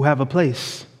who have a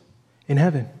place in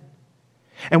heaven.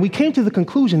 And we came to the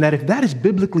conclusion that if that is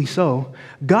biblically so,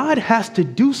 God has to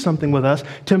do something with us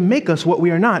to make us what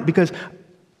we are not, because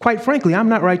quite frankly, I'm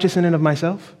not righteous in and of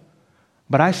myself,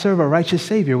 but I serve a righteous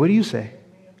Savior. What do you say?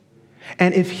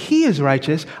 And if He is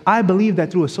righteous, I believe that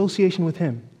through association with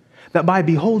Him, that by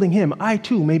beholding Him, I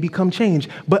too may become changed.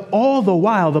 But all the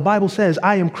while, the Bible says,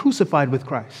 I am crucified with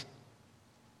Christ.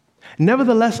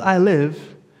 Nevertheless, I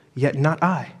live, yet not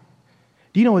I.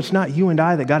 Do you know it's not you and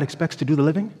I that God expects to do the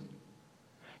living?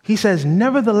 He says,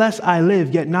 nevertheless, I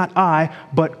live, yet not I,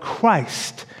 but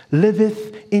Christ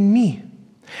liveth in me.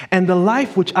 And the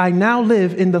life which I now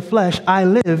live in the flesh, I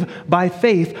live by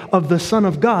faith of the Son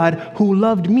of God who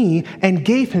loved me and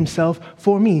gave Himself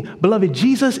for me. Beloved,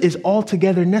 Jesus is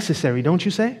altogether necessary, don't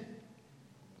you say?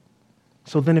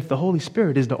 So then if the Holy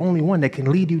Spirit is the only one that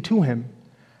can lead you to Him,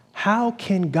 how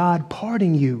can God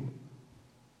pardon you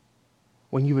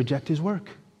when you reject His work?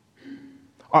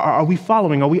 Are we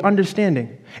following? Are we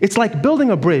understanding? It's like building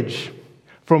a bridge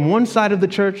from one side of the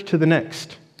church to the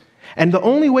next. And the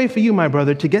only way for you, my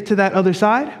brother, to get to that other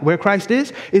side, where Christ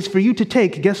is for you to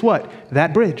take, guess what?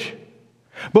 That bridge.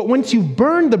 But once you've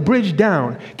burned the bridge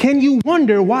down, can you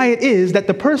wonder why it is that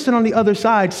the person on the other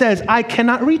side says, I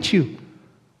cannot reach you?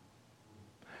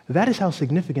 That is how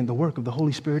significant the work of the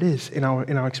Holy Spirit is in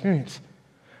our experience.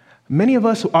 Many of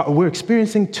us, we're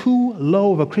experiencing too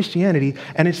low of a Christianity,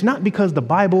 and it's not because the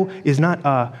Bible is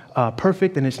not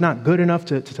perfect and it's not good enough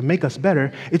to make us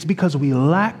better. It's because we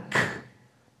lack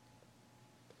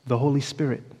the Holy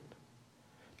Spirit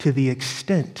to the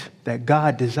extent that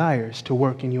God desires to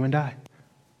work in you and I.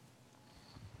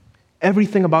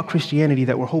 Everything about Christianity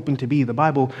that we're hoping to be, the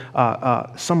Bible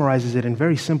summarizes it in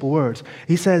very simple words.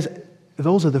 He says,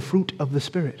 those are the fruit of the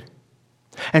Spirit.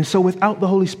 And so without the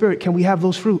Holy Spirit, can we have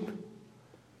those fruit?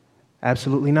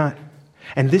 Absolutely not.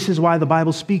 And this is why the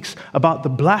Bible speaks about the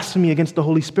blasphemy against the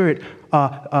Holy Spirit,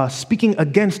 speaking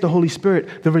against the Holy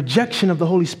Spirit, the rejection of the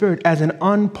Holy Spirit as an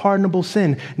unpardonable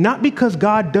sin. Not because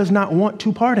God does not want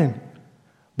to pardon,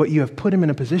 but you have put Him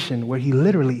in a position where He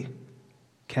literally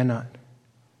cannot.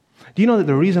 Do you know that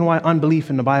the reason why unbelief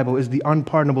in the Bible is the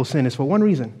unpardonable sin is for one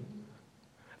reason?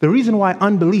 The reason why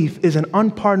unbelief is an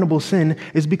unpardonable sin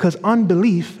is because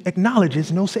unbelief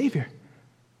acknowledges no Savior.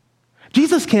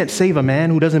 Jesus can't save a man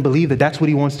who doesn't believe that that's what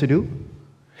He wants to do.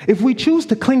 If we choose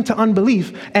to cling to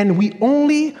unbelief and we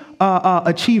only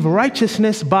achieve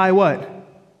righteousness by what?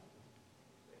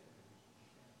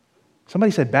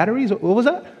 Somebody said batteries? What was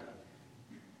that?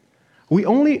 We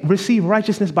only receive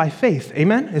righteousness by faith.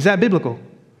 Amen? Is that biblical?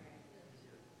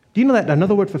 Do you know that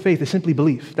another word for faith is simply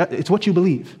belief? It's what you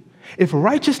believe. If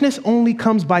righteousness only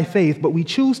comes by faith, but we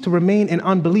choose to remain in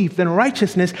unbelief, then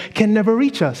righteousness can never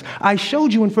reach us. I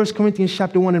showed you in 1 Corinthians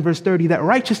chapter 1 and verse 30 that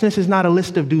righteousness is not a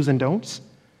list of do's and don'ts.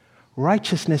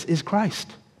 Righteousness is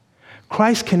Christ.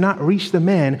 Christ cannot reach the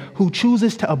man who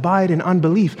chooses to abide in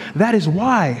unbelief. That is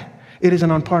why it is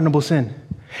an unpardonable sin.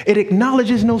 It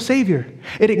acknowledges no Savior.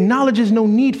 It acknowledges no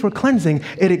need for cleansing.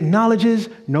 It acknowledges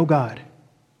no God,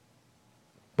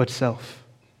 but self.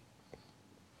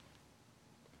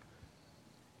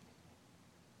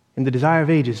 In The Desire of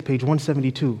Ages, page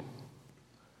 172,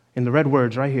 in the red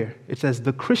words right here, it says,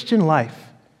 the Christian life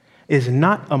is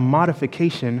not a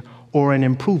modification or an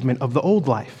improvement of the old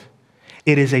life.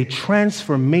 It is a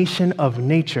transformation of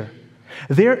nature.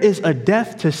 There is a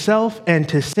death to self and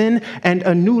to sin and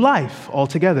a new life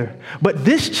altogether. But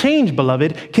this change,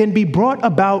 beloved, can be brought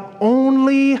about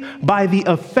only by the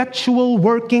effectual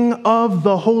working of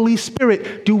the Holy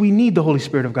Spirit. Do we need the Holy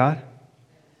Spirit of God?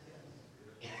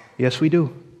 Yes, we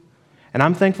do. And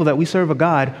I'm thankful that we serve a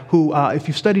God who, if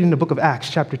you've studied in the book of Acts,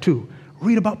 chapter 2,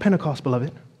 read about Pentecost,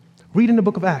 beloved. Read in the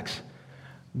book of Acts.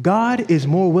 God is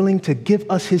more willing to give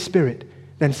us his Spirit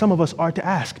than some of us are to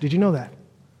ask. Did you know that?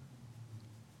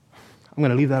 I'm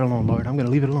going to leave that alone, Lord. I'm going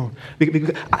to leave it alone.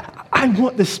 Because I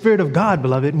want the Spirit of God,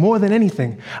 beloved, more than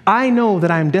anything. I know that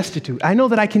I am destitute. I know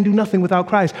that I can do nothing without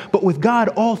Christ. But with God,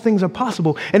 all things are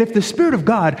possible. And if the Spirit of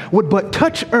God would but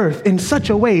touch earth in such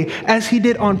a way as he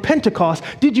did on Pentecost,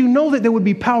 did you know that there would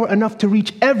be power enough to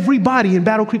reach everybody in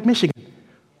Battle Creek, Michigan?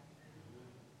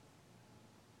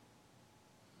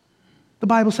 The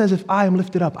Bible says, if I am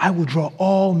lifted up, I will draw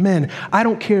all men. I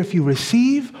don't care if you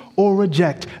receive or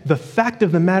reject. The fact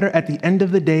of the matter at the end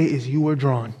of the day is you are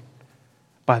drawn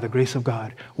by the grace of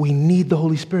God. We need the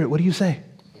Holy Spirit. What do you say?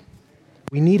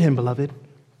 We need him, beloved.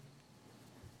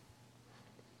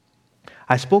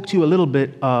 I spoke to you a little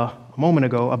bit a moment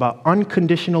ago about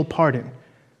unconditional pardon.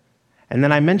 And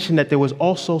then I mentioned that there was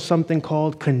also something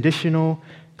called conditional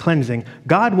cleansing.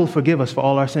 God will forgive us for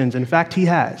all our sins. In fact, he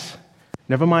has.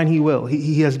 Never mind, he will.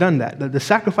 He has done that. The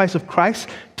sacrifice of Christ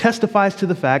testifies to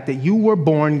the fact that you were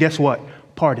born, guess what?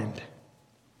 Pardoned.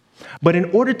 But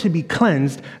in order to be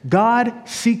cleansed, God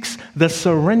seeks the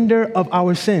surrender of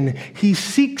our sin. He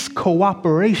seeks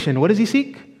cooperation. What does he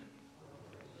seek?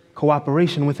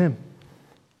 Cooperation with him.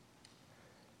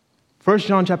 1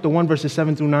 John chapter 1, verses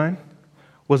 7 through 9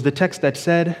 was the text that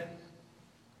said,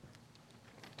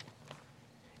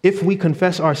 if we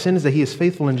confess our sins, that he is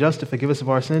faithful and just to forgive us of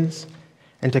our sins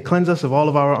and to cleanse us of all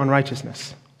of our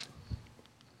unrighteousness.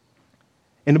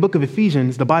 In the book of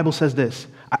Ephesians, the Bible says this.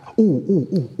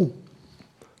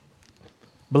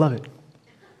 Beloved,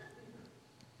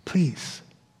 please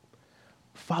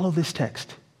follow this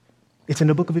text. It's in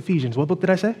the book of Ephesians. What book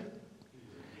did I say?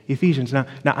 Ephesians. Now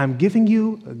I'm giving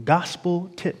you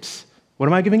gospel tips. What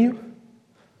am I giving you?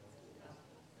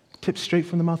 Tips straight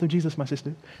from the mouth of Jesus, my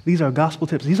sister. These are gospel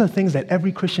tips. These are things that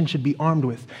every Christian should be armed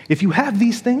with. If you have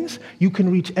these things, you can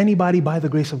reach anybody by the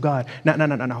grace of God.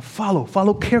 Now,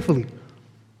 follow carefully.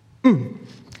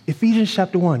 Ephesians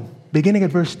chapter 1, beginning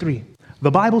at verse 3. The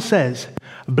Bible says,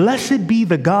 blessed be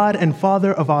the God and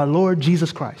Father of our Lord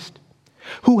Jesus Christ,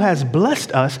 who has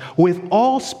blessed us with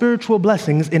all spiritual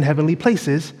blessings in heavenly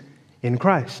places in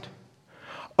Christ,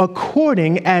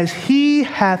 according as he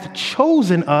hath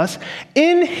chosen us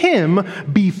in him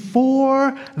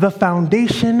before the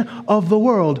foundation of the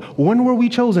world. When were we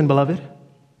chosen, beloved?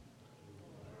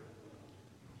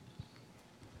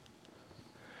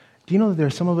 Do you know that there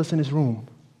are some of us in this room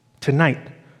tonight,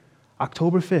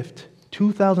 October 5th,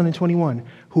 2021,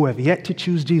 who have yet to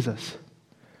choose Jesus?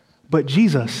 But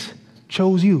Jesus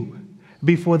chose you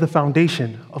before the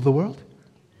foundation of the world.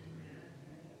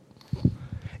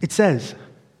 It says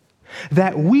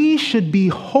that we should be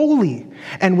holy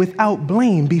and without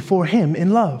blame before him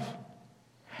in love,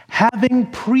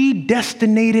 having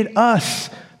predestinated us.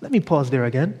 Let me pause there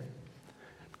again.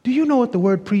 Do you know what the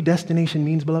word predestination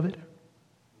means, beloved?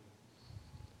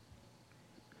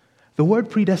 The word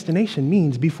predestination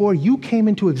means before you came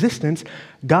into existence,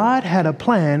 God had a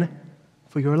plan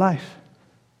for your life.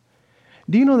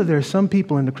 Do you know that there are some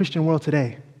people in the Christian world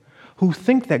today who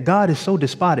think that God is so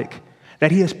despotic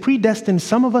that he has predestined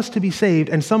some of us to be saved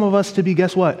and some of us to be,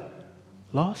 guess what?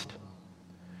 Lost?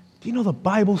 Do you know the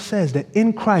Bible says that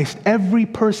in Christ, every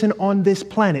person on this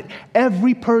planet,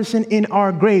 every person in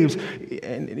our graves,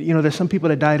 and you know, there's some people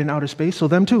that died in outer space, so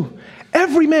them too.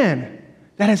 Every man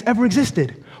that has ever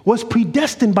existed was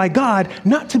predestined by God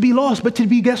not to be lost, but to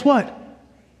be, guess what?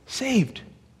 Saved.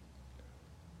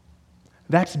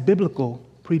 That's biblical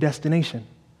predestination.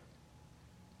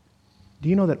 Do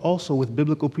you know that also with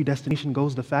biblical predestination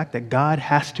goes the fact that God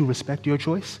has to respect your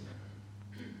choice?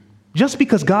 Just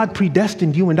because God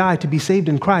predestined you and I to be saved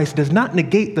in Christ does not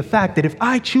negate the fact that if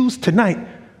I choose tonight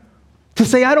to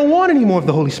say, I don't want any more of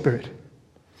the Holy Spirit,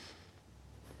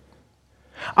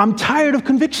 I'm tired of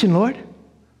conviction, Lord,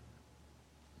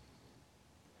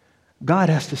 God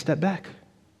has to step back.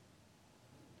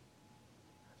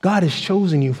 God has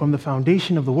chosen you from the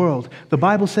foundation of the world. The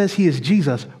Bible says he is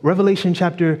Jesus. Revelation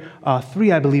chapter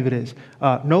 3, I believe it is.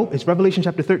 No, it's Revelation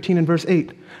chapter 13 and verse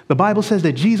 8. The Bible says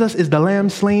that Jesus is the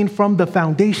Lamb slain from the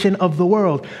foundation of the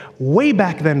world. Way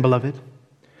back then, beloved,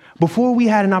 before we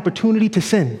had an opportunity to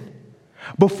sin,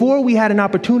 before we had an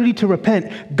opportunity to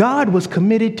repent, God was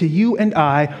committed to you and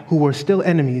I who were still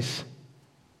enemies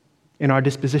in our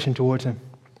disposition towards him.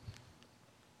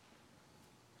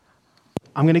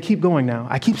 I'm going to keep going now.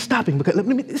 I keep stopping because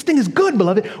this thing is good,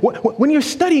 beloved. When you're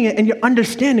studying it and you're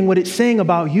understanding what it's saying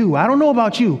about you, I don't know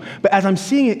about you, but as I'm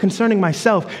seeing it concerning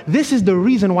myself, this is the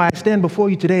reason why I stand before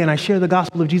you today and I share the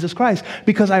gospel of Jesus Christ,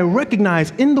 because I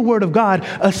recognize in the Word of God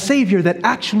a Savior that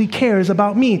actually cares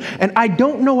about me. And I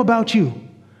don't know about you,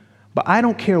 but I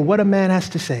don't care what a man has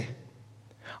to say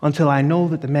until I know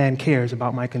that the man cares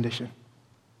about my condition.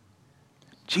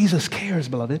 Jesus cares,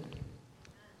 beloved.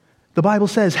 The Bible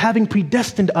says, having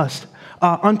predestined us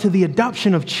unto the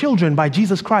adoption of children by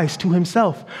Jesus Christ to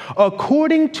himself,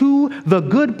 according to the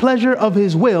good pleasure of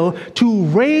his will, to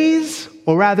raise,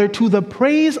 or rather to the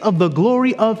praise of the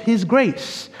glory of his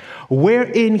grace,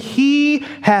 wherein he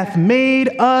hath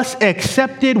made us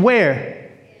accepted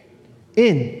where?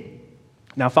 In.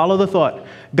 Now follow the thought.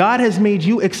 God has made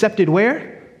you accepted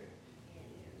where?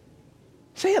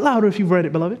 Say it louder if you've read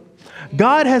it, beloved.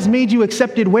 God has made you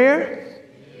accepted where?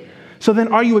 So then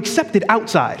are you accepted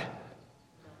outside?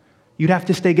 You'd have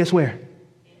to stay, guess where?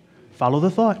 Follow the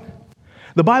thought.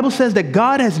 The Bible says that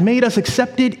God has made us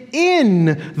accepted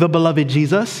in the beloved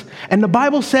Jesus. And the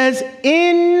Bible says,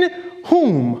 in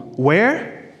whom?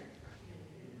 Where?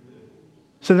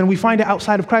 So then we find it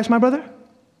outside of Christ, my brother?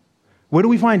 Where do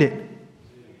we find it?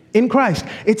 In Christ.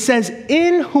 It says,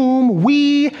 in whom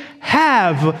we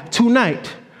have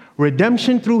tonight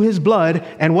redemption through his blood.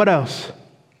 And what else?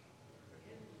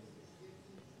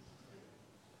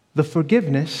 The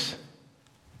forgiveness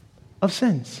of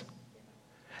sins.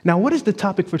 Now, what is the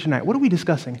topic for tonight? What are we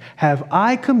discussing? Have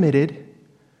I committed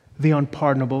the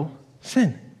unpardonable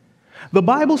sin? The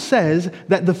Bible says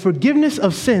that the forgiveness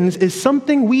of sins is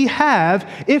something we have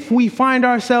if we find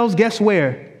ourselves, guess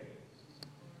where?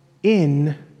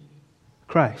 In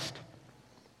Christ.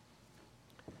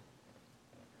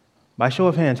 By show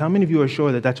of hands, how many of you are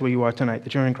sure that that's where you are tonight,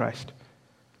 that you're in Christ?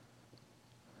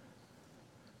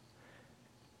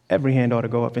 Every hand ought to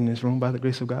go up in this room by the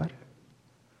grace of God.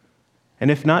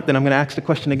 And if not, then I'm going to ask the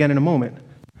question again in a moment.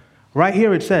 Right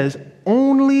here it says,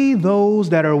 only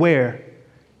those that are where?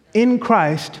 In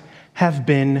Christ have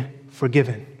been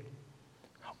forgiven.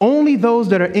 Only those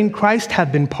that are in Christ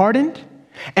have been pardoned,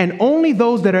 and only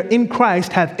those that are in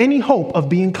Christ have any hope of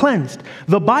being cleansed.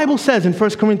 The Bible says in 1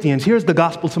 Corinthians, here's the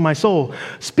gospel to my soul.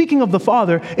 Speaking of the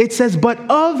Father, it says, but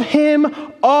of him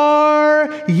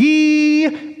are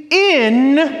ye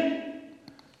in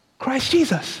Christ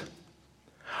Jesus.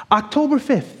 October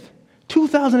 5th,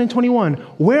 2021.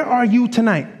 Where are you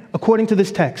tonight, according to this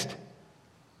text?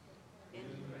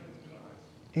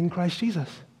 In Christ Jesus.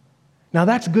 Now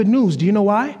that's good news. Do you know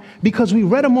why? Because we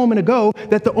read a moment ago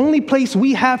that the only place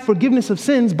we have forgiveness of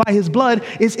sins by his blood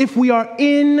is if we are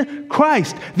in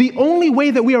Christ. The only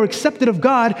way that we are accepted of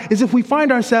God is if we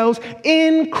find ourselves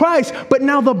in Christ. But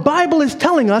now the Bible is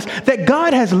telling us that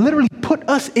God has literally put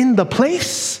us in the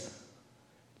place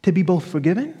to be both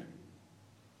forgiven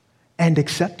and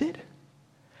accepted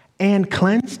and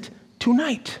cleansed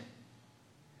tonight.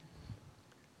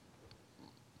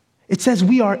 It says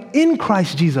we are in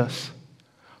Christ Jesus,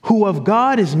 who of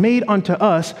God is made unto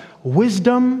us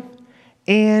wisdom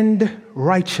and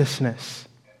righteousness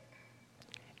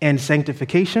and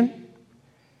sanctification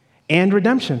and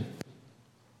redemption.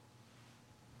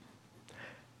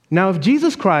 Now, if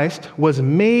Jesus Christ was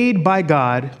made by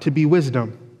God to be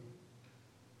wisdom,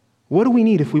 what do we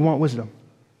need if we want wisdom?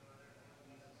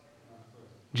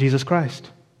 Jesus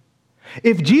Christ.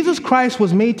 If Jesus Christ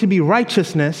was made to be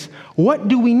righteousness, what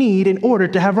do we need in order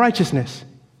to have righteousness?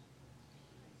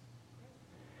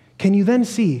 Can you then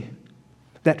see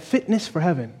that fitness for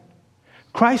heaven,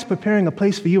 Christ preparing a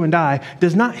place for you and I,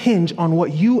 does not hinge on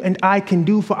what you and I can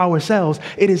do for ourselves.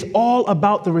 It is all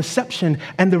about the reception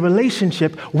and the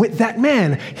relationship with that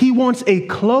man. He wants a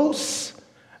close,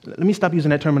 let me stop using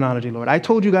that terminology, Lord. I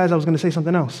told you guys I was going to say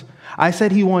something else. I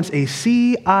said he wants a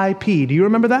CIP. Do you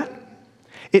remember that?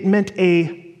 It meant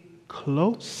a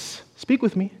close, speak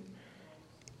with me,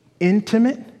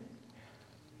 intimate,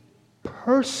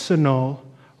 personal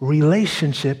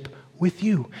relationship with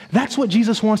you. That's what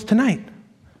Jesus wants tonight.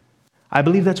 I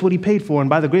believe that's what he paid for, and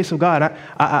by the grace of God,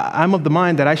 I'm of the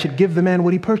mind that I should give the man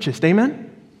what he purchased. Amen?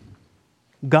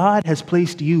 God has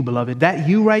placed you, beloved. That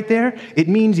you right there, it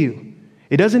means you.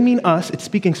 It doesn't mean us. It's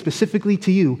speaking specifically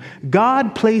to you.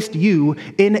 God placed you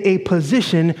in a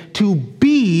position to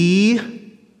be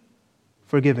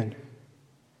forgiven.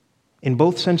 In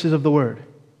both senses of the word.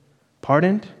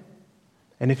 Pardoned,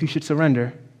 and if you should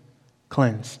surrender,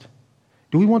 cleansed.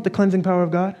 Do we want the cleansing power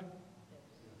of God?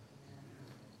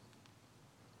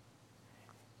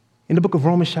 In the book of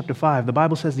Romans chapter 5, the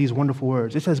Bible says these wonderful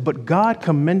words. It says, "But God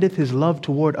commendeth his love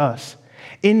toward us,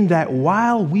 in that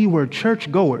while we were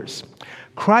churchgoers,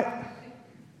 Christ..."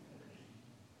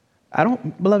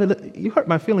 Beloved, you hurt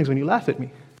my feelings when you laugh at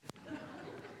me.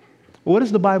 What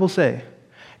does the Bible say?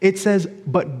 It says,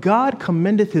 "But God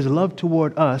commendeth his love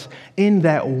toward us, in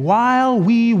that while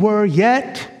we were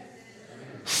yet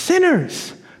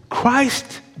sinners,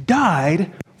 Christ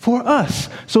died for us."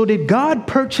 So did God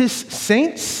purchase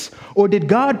saints? Or did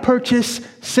God purchase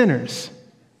sinners?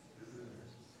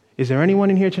 Is there anyone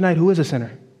in here tonight who is a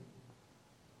sinner?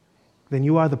 Then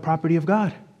you are the property of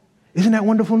God. Isn't that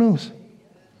wonderful news?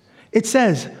 It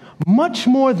says, "Much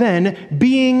more then,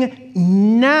 being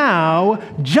now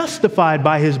justified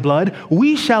by his blood,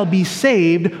 we shall be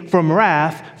saved from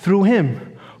wrath through him.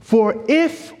 For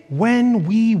if when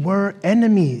we were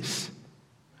enemies,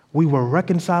 we were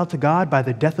reconciled to God by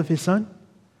the death of his Son,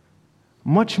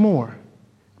 much more,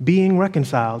 being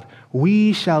reconciled,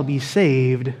 we shall be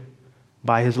saved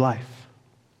by his life."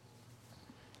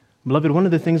 Beloved, one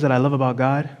of the things that I love about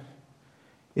God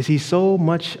is he's so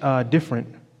much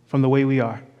different from the way we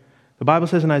are. The Bible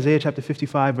says in Isaiah chapter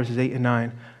 55, verses 8 and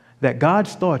 9, that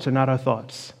God's thoughts are not our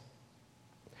thoughts.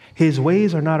 His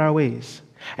ways are not our ways.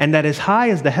 And that as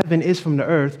high as the heaven is from the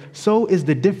earth, so is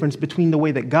the difference between the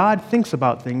way that God thinks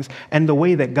about things and the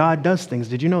way that God does things.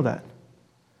 Did you know that?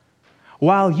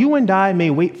 While you and I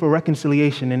may wait for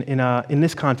reconciliation in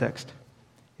this context,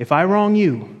 if I wrong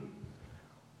you,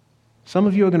 some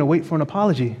of you are going to wait for an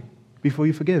apology before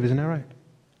you forgive. Isn't that right?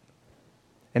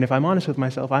 And if I'm honest with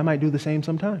myself, I might do the same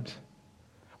sometimes.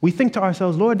 We think to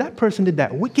ourselves, "Lord, that person did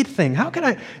that wicked thing. How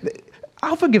can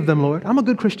I'll forgive them, Lord. I'm a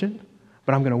good Christian,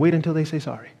 but I'm going to wait until they say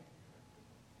sorry."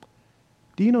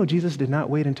 Do you know Jesus did not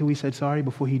wait until we said sorry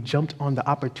before he jumped on the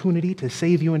opportunity to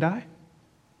save you and I?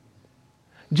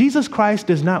 Jesus Christ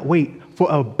does not wait for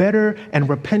a better and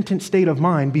repentant state of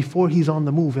mind before he's on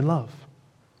the move in love.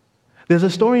 There's a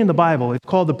story in the Bible. It's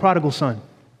called the prodigal son.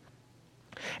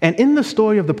 And in the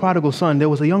story of the prodigal son, there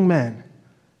was a young man.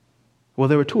 Well,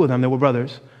 there were two of them. They were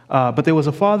brothers. But there was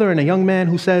a father and a young man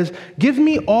who says, "Give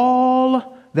me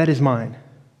all that is mine.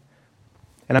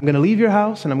 And I'm going to leave your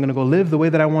house and I'm going to go live the way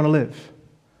that I want to live."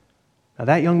 Now,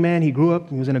 that young man, he grew up.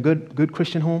 He was in a good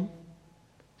Christian home.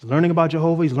 He's learning about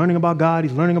Jehovah. He's learning about God.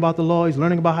 He's learning about the law. He's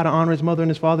learning about how to honor his mother and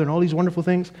his father and all these wonderful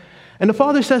things. And the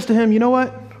father says to him, "You know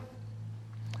what?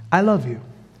 I love you.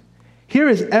 Here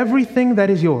is everything that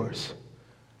is yours.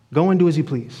 Go and do as you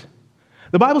please."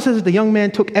 The Bible says that the young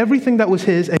man took everything that was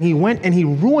his and he went and he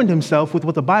ruined himself with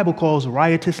what the Bible calls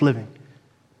riotous living.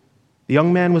 The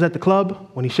young man was at the club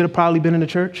when he should have probably been in the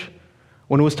church.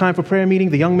 When it was time for prayer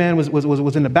meeting, the young man was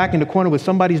in the back in the corner with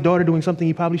somebody's daughter doing something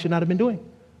he probably should not have been doing.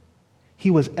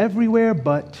 He was everywhere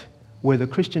but where the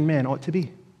Christian man ought to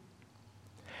be.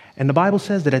 And the Bible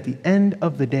says that at the end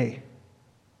of the day,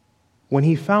 when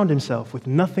he found himself with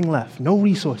nothing left, no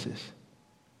resources,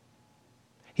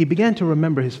 he began to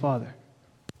remember his father.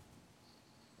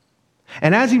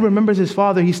 And as he remembers his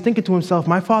father, he's thinking to himself,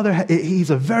 "My father, he's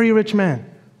a very rich man.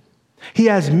 He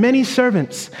has many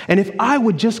servants. And if I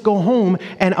would just go home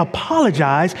and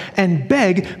apologize and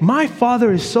beg, my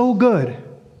father is so good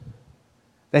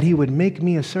that he would make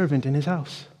me a servant in his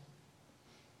house."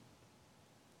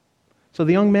 So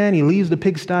the young man, he leaves the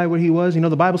pigsty where he was. You know,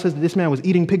 the Bible says that this man was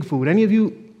eating pig food. Any of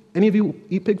you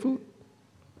eat pig food?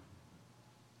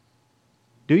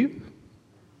 Do you?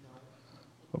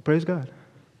 Well, praise God.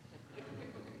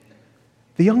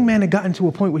 The young man had gotten to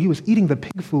a point where he was eating the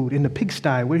pig food in the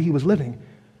pigsty where he was living.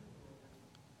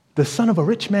 The son of a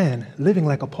rich man living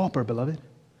like a pauper, beloved,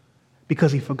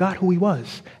 because he forgot who he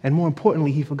was. And more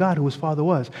importantly, he forgot who his father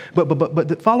was.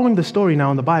 But following the story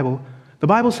now in the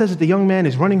Bible says that the young man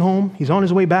is running home. He's on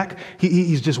his way back.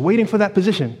 He's just waiting for that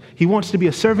position. He wants to be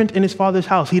a servant in his father's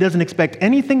house. He doesn't expect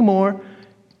anything more.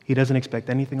 He doesn't expect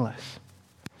anything less.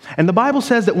 And the Bible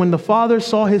says that when the father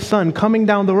saw his son coming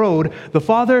down the road, the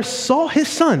father saw his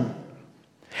son.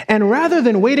 And rather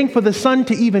than waiting for the son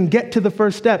to even get to the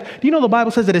first step, do you know the Bible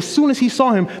says that as soon as he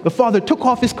saw him, the father took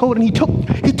off his coat and he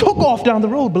took off down the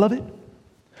road, beloved.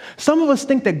 Some of us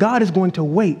think that God is going to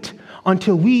wait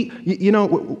until we,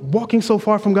 walking so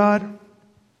far from God,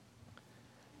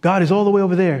 God is all the way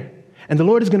over there. And the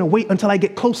Lord is going to wait until I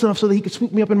get close enough so that he can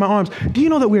swoop me up in my arms. Do you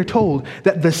know that we're told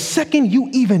that the second you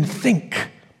even think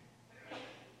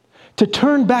to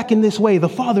turn back in this way, the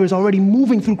Father is already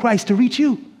moving through Christ to reach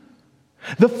you?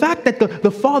 The fact that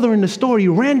the father in the story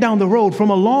ran down the road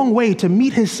from a long way to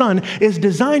meet his son is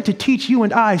designed to teach you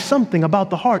and I something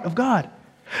about the heart of God.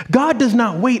 God does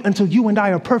not wait until you and I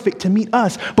are perfect to meet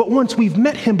us, but once we've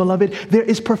met him, beloved, there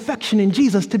is perfection in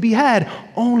Jesus to be had.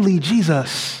 Only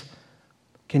Jesus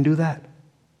can do that.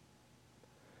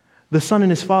 The son and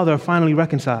his father are finally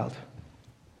reconciled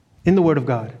in the Word of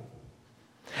God.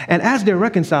 And as they're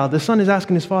reconciled, the son is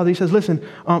asking his father, he says, listen,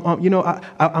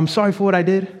 I'm sorry for what I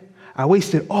did. I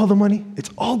wasted all the money. It's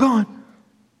all gone.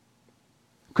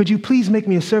 Could you please make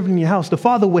me a servant in your house? The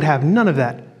father would have none of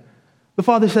that. The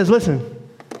father says, listen,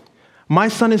 my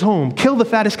son is home. Kill the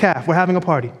fattest calf. We're having a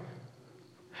party.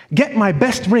 Get my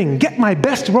best ring. Get my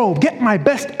best robe. Get my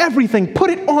best everything. Put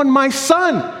it on my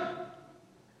son.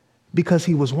 Because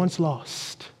he was once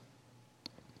lost,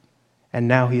 and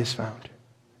now he is found.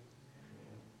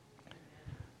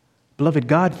 Beloved,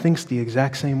 God thinks the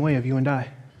exact same way of you and I.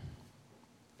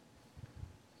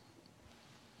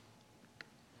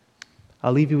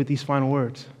 I'll leave you with these final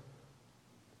words.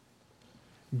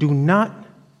 Do not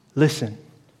listen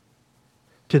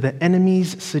to the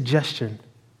enemy's suggestion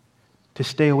to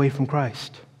stay away from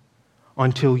Christ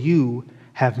until you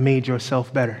have made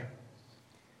yourself better.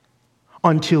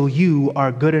 Until you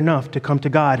are good enough to come to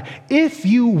God. If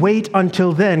you wait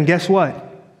until then, guess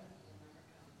what?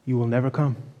 You will never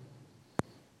come.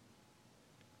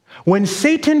 When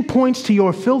Satan points to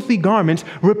your filthy garments,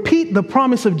 repeat the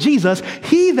promise of Jesus,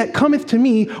 he that cometh to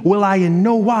me will I in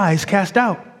no wise cast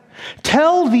out.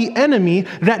 Tell the enemy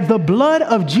that the blood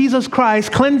of Jesus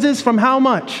Christ cleanses from how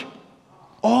much?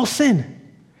 All sin.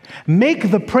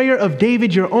 Make the prayer of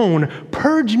David your own.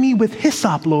 Purge me with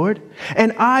hyssop, Lord,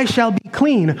 and I shall be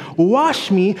clean.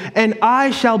 Wash me, and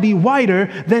I shall be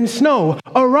whiter than snow.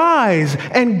 Arise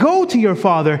and go to your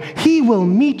father. He will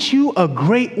meet you a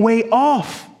great way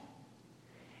off.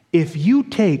 If you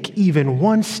take even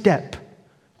one step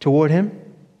toward him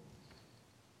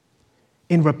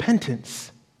in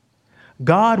repentance,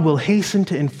 God will hasten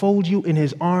to enfold you in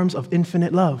his arms of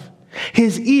infinite love.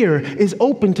 His ear is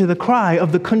open to the cry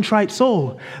of the contrite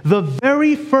soul, the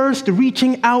very first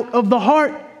reaching out of the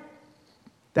heart.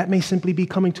 That may simply be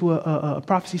coming to a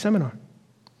prophecy seminar.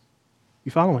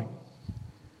 You following?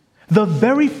 The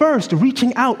very first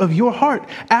reaching out of your heart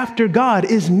after God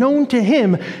is known to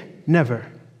him. Never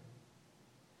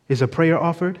is a prayer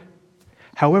offered,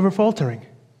 however faltering.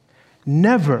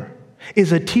 Never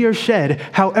is a tear shed,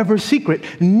 however secret.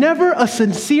 Never a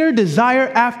sincere desire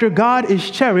after God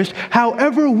is cherished,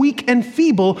 however weak and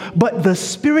feeble, but the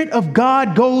Spirit of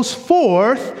God goes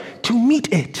forth to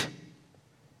meet it.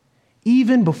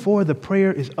 Even before the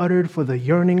prayer is uttered for the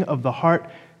yearning of the heart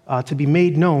to be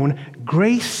made known,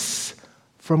 grace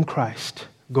from Christ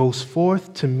goes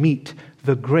forth to meet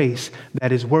the grace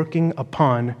that is working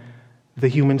upon the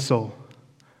human soul.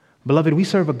 Beloved, we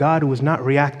serve a God who is not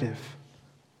reactive.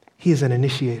 He is an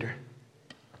initiator.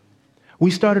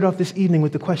 We started off this evening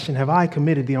with the question, have I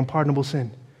committed the unpardonable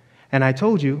sin? And I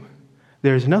told you,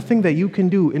 there is nothing that you can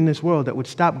do in this world that would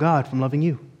stop God from loving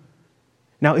you.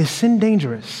 Now, is sin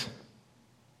dangerous?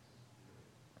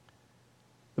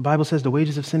 The Bible says the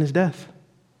wages of sin is death.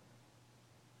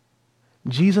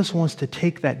 Jesus wants to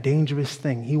take that dangerous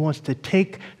thing. He wants to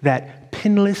take that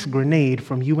pinless grenade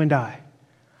from you and I.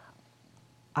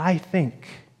 I think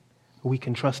we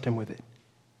can trust him with it.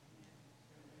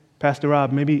 Pastor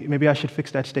Rob, maybe I should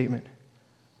fix that statement.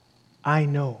 I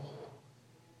know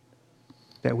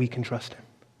that we can trust him.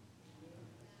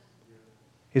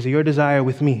 Is it your desire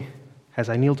with me, as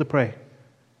I kneel to pray,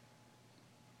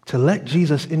 to let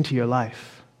Jesus into your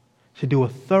life, to do a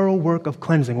thorough work of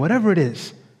cleansing, whatever it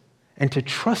is, and to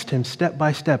trust him step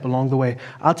by step along the way?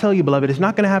 I'll tell you, beloved, it's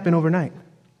not going to happen overnight.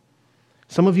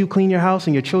 Some of you clean your house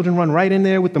and your children run right in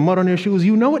there with the mud on their shoes.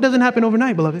 You know it doesn't happen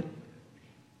overnight, beloved.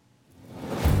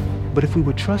 But if we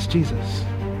would trust Jesus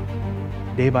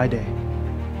day by day,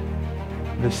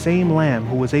 the same Lamb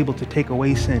who was able to take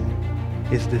away sin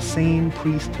is the same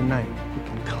priest tonight who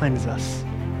can cleanse us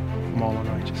from all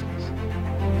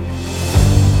unrighteousness.